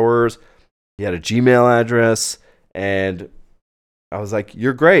 followers. He had a Gmail address, and I was like,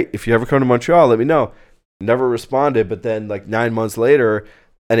 you're great. If you ever come to Montreal, let me know. Never responded. But then like 9 months later,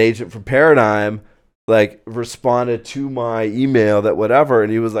 an agent from Paradigm like responded to my email that whatever,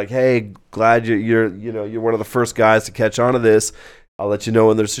 and he was like, hey, glad you're one of the first guys to catch on to this. I'll let you know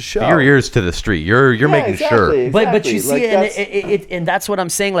when there's a show. Your ears to the street. You're making sure. Exactly. But you see, like, and that's what I'm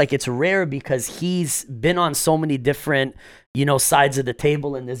saying. Like, it's rare because he's been on so many different, sides of the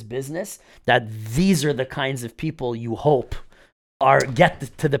table in this business that these are the kinds of people you hope get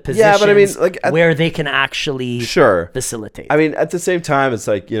to the positions but I mean, like, where they can actually facilitate. I mean, at the same time, it's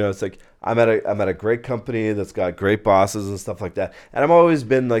like, it's like I'm at a great company that's got great bosses and stuff like that. And I've always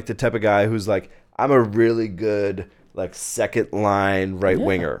been like the type of guy who's like, I'm a really good like second line right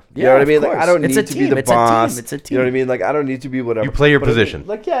winger. You know what I mean? Like I don't need to be the boss. It's a team. You know what I mean? Like I don't need to be whatever. You play your But I mean, position.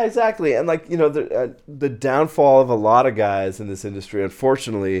 like yeah, exactly. And like the downfall of a lot of guys in this industry,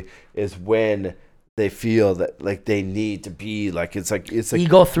 unfortunately, is when they feel that like they need to be like it's like you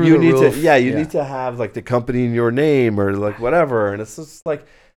go through you the need roof. to you need to have like the company in your name or like whatever. And it's just like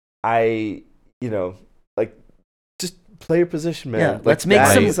like just play your position, man. Yeah, Like, let's make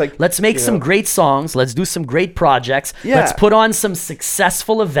that some is, like, let's make some great songs. Let's do some great projects. Yeah. Let's put on some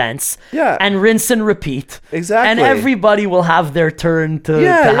successful events. Yeah. And rinse and repeat. Exactly. And everybody will have their turn to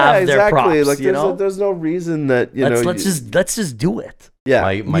have their props. Like you know? there's no reason that let's just do it.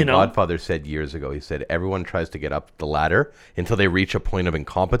 yeah. My godfather said years ago, he said, everyone tries to get up the ladder until they reach a point of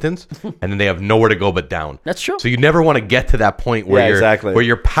incompetence and then they have nowhere to go but down. That's true. So you never want to get to that point where where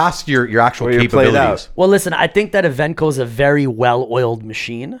you're past your actual Where you're played capabilities. out. Well, listen, I think that Evenco is a very well-oiled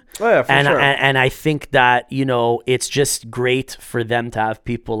machine. Oh yeah, for sure. And I think that, it's just great for them to have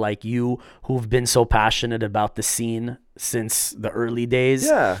people like you who've been so passionate about the scene since the early days.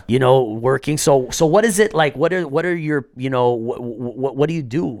 Yeah. Working. So what is it like? What are your, what do you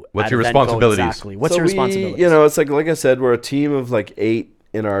do? What's at your Evenco responsibilities? Exactly? What's So your responsibilities? it's like I said, we're a team of like 8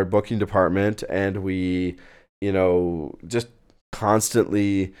 in our booking department, and we, just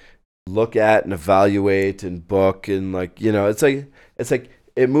constantly look at and evaluate and book, and like, it's like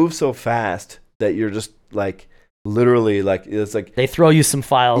it moves so fast that you're just like literally like it's like they throw you some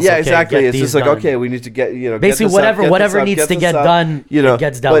files. yeah, okay, exactly. get It's these just like done. okay, we need to get Basically, whatever needs to get done, it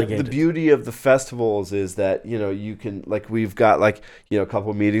gets delegated. But the beauty of the festivals is that you can like we've got like a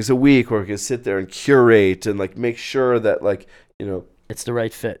couple of meetings a week where we can sit there and curate and like make sure that like it's the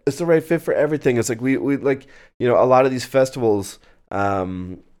right fit. it's the right fit for everything. It's like we like a lot of these festivals,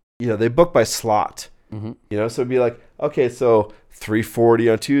 they book by slot. Mm-hmm. So it'd be like, okay, so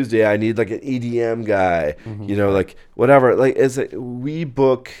 3:40 on Tuesday, I need like an EDM guy, like whatever. Like we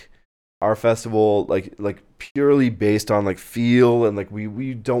book our festival like purely based on like feel, and like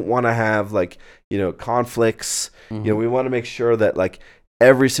we don't want to have like conflicts. Mm-hmm. We want to make sure that like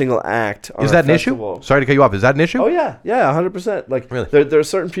every single act on Is our that an festival, issue? Sorry to cut you off. Is that an issue? Oh yeah, 100%. Like Really? there are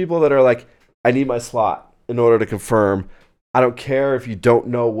certain people that are like, I need my slot in order to confirm. I don't care if you don't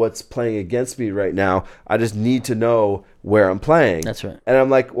know what's playing against me right now. I just need to know where I'm playing. That's right. And I'm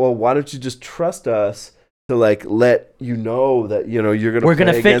like, well, why don't you just trust us to like let you know that you're gonna. We're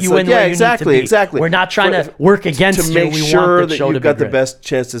gonna fit you in yeah, where you exactly, need to be. exactly. We're not trying to work against to you. make We sure want the that show to you've be got the great. best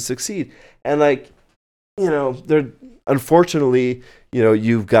chance to succeed. And like, there unfortunately,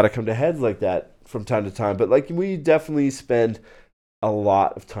 you've got to come to heads like that from time to time. But like, we definitely spend a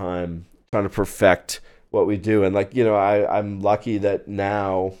lot of time trying to perfect what we do. And like, I'm lucky that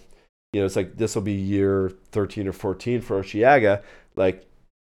now, it's like this will be year 13 or 14 for Osheaga. Like,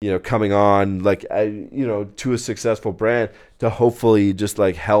 coming on like, to a successful brand to hopefully just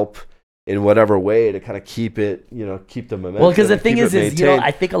like help in whatever way to kind of keep it, keep the momentum. Well, because the thing is, maintained. I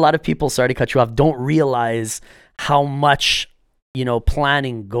think a lot of people, sorry to cut you off, don't realize how much,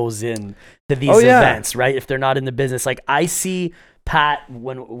 planning goes in to these events, right? If they're not in the business. Like I see Pat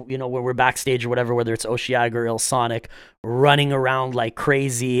when we're backstage or whatever, whether it's Osheaga or Sonic, running around like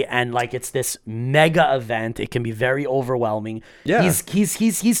crazy, and like it's this mega event. It can be very overwhelming. Yeah,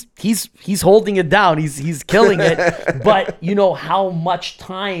 he's holding it down. He's killing it. But how much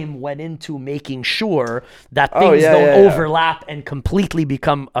time went into making sure that things don't overlap and completely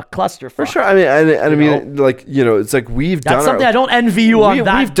become a clusterfuck. For sure. I mean, like it's like we've done. That's something I don't envy you on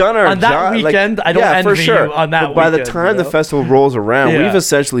that. We've done our on that job. weekend. Like, I don't envy you on that. But by the time the festival rolls around, we've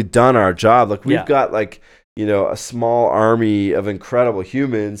essentially done our job. Like we've got like a small army of incredible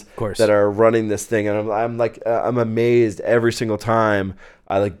humans that are running this thing, and I'm amazed every single time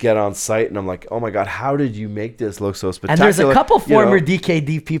I like get on site, and I'm like, oh my god, how did you make this look so spectacular? And there's a couple former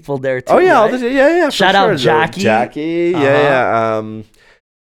DKD people there too. Oh yeah, right? yeah. Shout out Jackie. Yeah.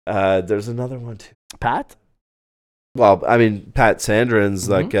 There's another one too. Pat. Well, I mean, Pat Sandrin's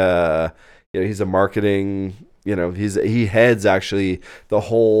like, he's a marketing. He heads actually the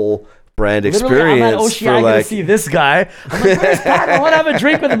whole brand experience. I'm at Osheaga to see this guy. I'm like, where's Pat? I want to have a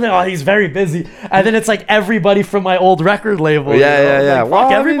drink with him. Oh, he's very busy. And then it's like everybody from my old record label. Yeah. Like,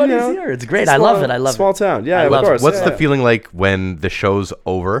 fuck, everybody's here. It's great. I love it. Small town. Yeah, of course. What's the feeling like when the show's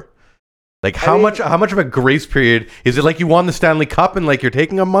over? Like how much of a grace period is it? Like you won the Stanley Cup and like you're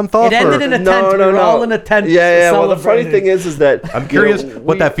taking a month off? It ended in a tent. No. We were all in a tent. Yeah. Well, the funny thing is that I'm curious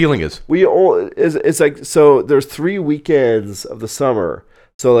what that feeling is. It's like, so there's 3 weekends of the summer.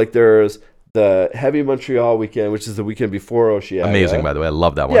 So like there's the Heavy Montreal weekend, which is the weekend before Osheaga. Amazing, by the way. I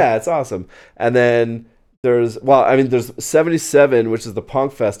love that one. Yeah, it's awesome. And then there's 77, which is the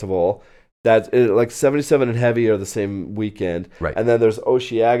punk festival. That's like 77 and Heavy are the same weekend. Right. And then there's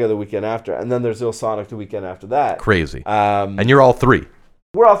Osheaga the weekend after. And then there's Sonic the weekend after that. Crazy. And you're all 3.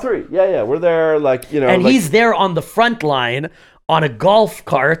 We're all 3. Yeah. We're there like, And like, he's there on the front line on a golf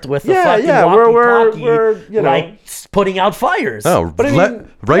cart with a fucking walkie-talkie, we're like putting out fires. Oh, but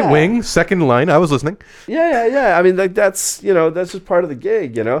right wing, second line. I was listening. Yeah. I mean, like that's just part of the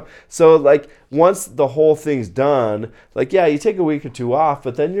gig, So like once the whole thing's done, like you take a week or 2 off,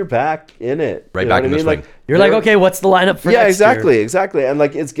 but then you're back in it. Right back in the swing. Like, you're like, okay, what's the lineup for next year? Exactly. And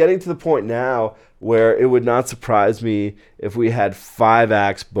like it's getting to the point now where it would not surprise me if we had 5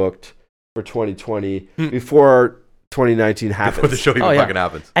 acts booked for 2020 before 2019 happens. Before the show even fucking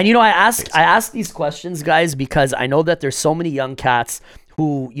happens. And I ask these questions, guys, because I know that there's so many young cats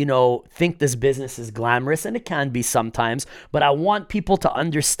who, think this business is glamorous, and it can be sometimes, but I want people to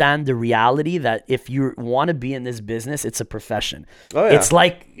understand the reality that if you want to be in this business, it's a profession. Oh, yeah. It's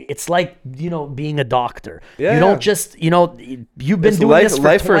like being a doctor. Yeah, you don't just, you've been doing this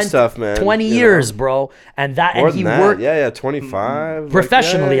for 20 years, bro. And that, more and he than worked. Yeah, 25.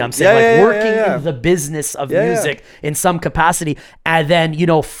 Professionally, I'm saying, working in the business of music in some capacity. And then,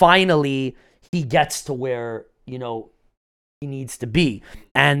 finally he gets to where, he needs to be.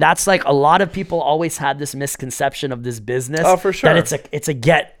 And that's like a lot of people always had this misconception of this business. Oh, for sure. That it's a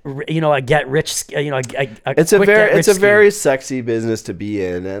get rich, it's a very sexy business to be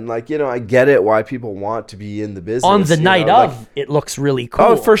in. And like, I get it why people want to be in the business. On the night of, it looks really cool.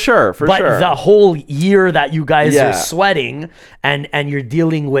 Oh, for sure. But the whole year that you guys are sweating and you're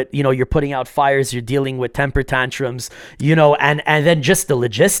dealing with, you're putting out fires, you're dealing with temper tantrums, and then just the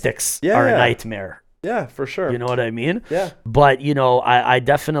logistics are a nightmare. Yeah, for sure. You know what I mean? Yeah. But, I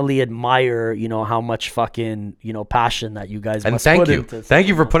definitely admire, how much fucking, passion that you guys must put into. Thank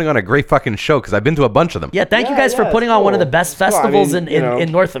you for putting on a great fucking show, because I've been to a bunch of them. Yeah, thank you guys for putting on one of the best festivals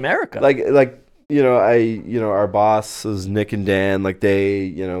in North America. Like our boss is Nick and Dan, like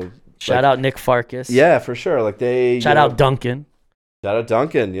they, Shout out Nick Farkas. Yeah, for sure. Like they Shout out Duncan. Shout out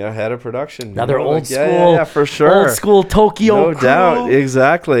Duncan, head of production. Another old school. Yeah, for sure. Old school Tokyo No doubt.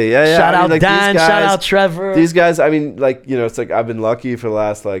 Exactly. Yeah. Shout out Dan, shout out Trevor. These guys, I mean, like, it's like I've been lucky for the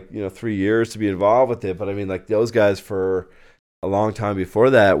last 3 years to be involved with it. But I mean, like those guys for a long time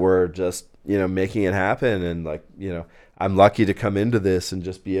before that were just making it happen. And like, I'm lucky to come into this and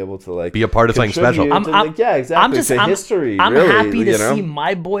just be able to like be a part of something special. Yeah, exactly. It's history. I'm really, happy to see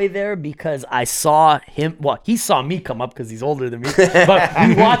my boy there because I saw him. Well, he saw me come up because he's older than me, but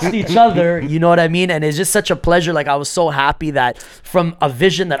we watched each other. You know what I mean? And it's just such a pleasure. Like I was so happy that from a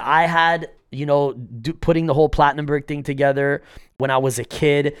vision that I had, putting the whole Plattenberg thing together when I was a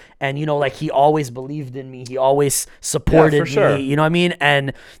kid, and like he always believed in me, he always supported me, you know what I mean?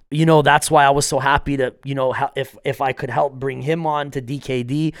 And that's why I was so happy to if I could help bring him on to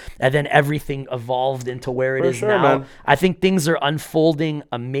DKD, and then everything evolved into where it is now. Man. I think things are unfolding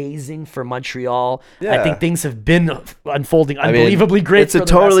amazing for Montreal. I think things have been unfolding unbelievably great. It's a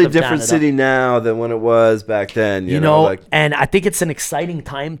totally different city now than when it was back then, you know, and I think it's an exciting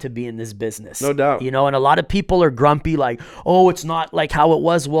time to be in this business. No doubt. And a lot of people are grumpy like, oh, it's not like how it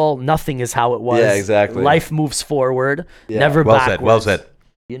was. Well, nothing is how it was. Yeah, exactly. Life moves forward, never backwards. Well said.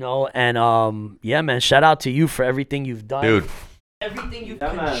 And yeah, man, shout out to you for everything you've done. Dude. Everything you've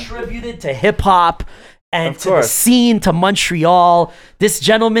contributed to hip hop and to the scene, to Montreal. This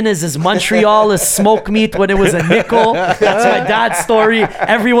gentleman is as Montreal as smoke meat when it was a nickel. That's my dad's story.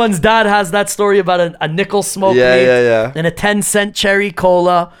 Everyone's dad has that story about a nickel smoke meat and a 10-cent cherry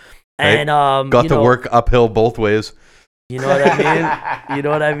cola. And got to work uphill both ways. You know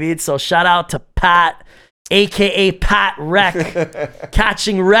what I mean? So shout out to Pat, aka Pat Rec,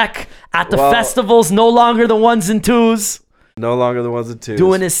 catching wreck at the festivals, no longer the ones and twos. No longer the ones and twos.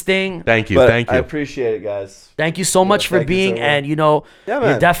 Doing his thing. Thank you. I appreciate it, guys. Thank you so much for being, and you're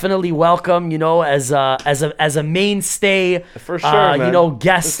definitely welcome. As a mainstay. For sure, man.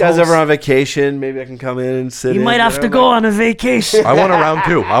 Guest. This guy's ever on vacation. Maybe I can come in and sit. You might have to go on a vacation. I want a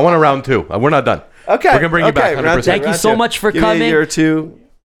round two. We're not done. Okay. We're gonna bring you back. 100%. Thank you so much for coming. Give me a year or two.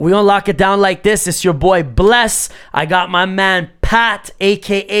 We're gonna lock it down like this. It's your boy Bless. I got my man Pat,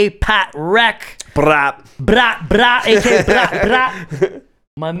 aka Pat Rec. Brat, aka Brat.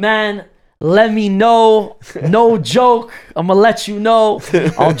 My man, let me know. No joke. I'm gonna let you know.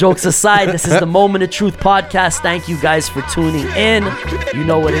 All jokes aside, this is the Moment of Truth podcast. Thank you guys for tuning in. You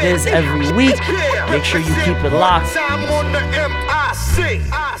know what it is every week. Make sure you keep it locked.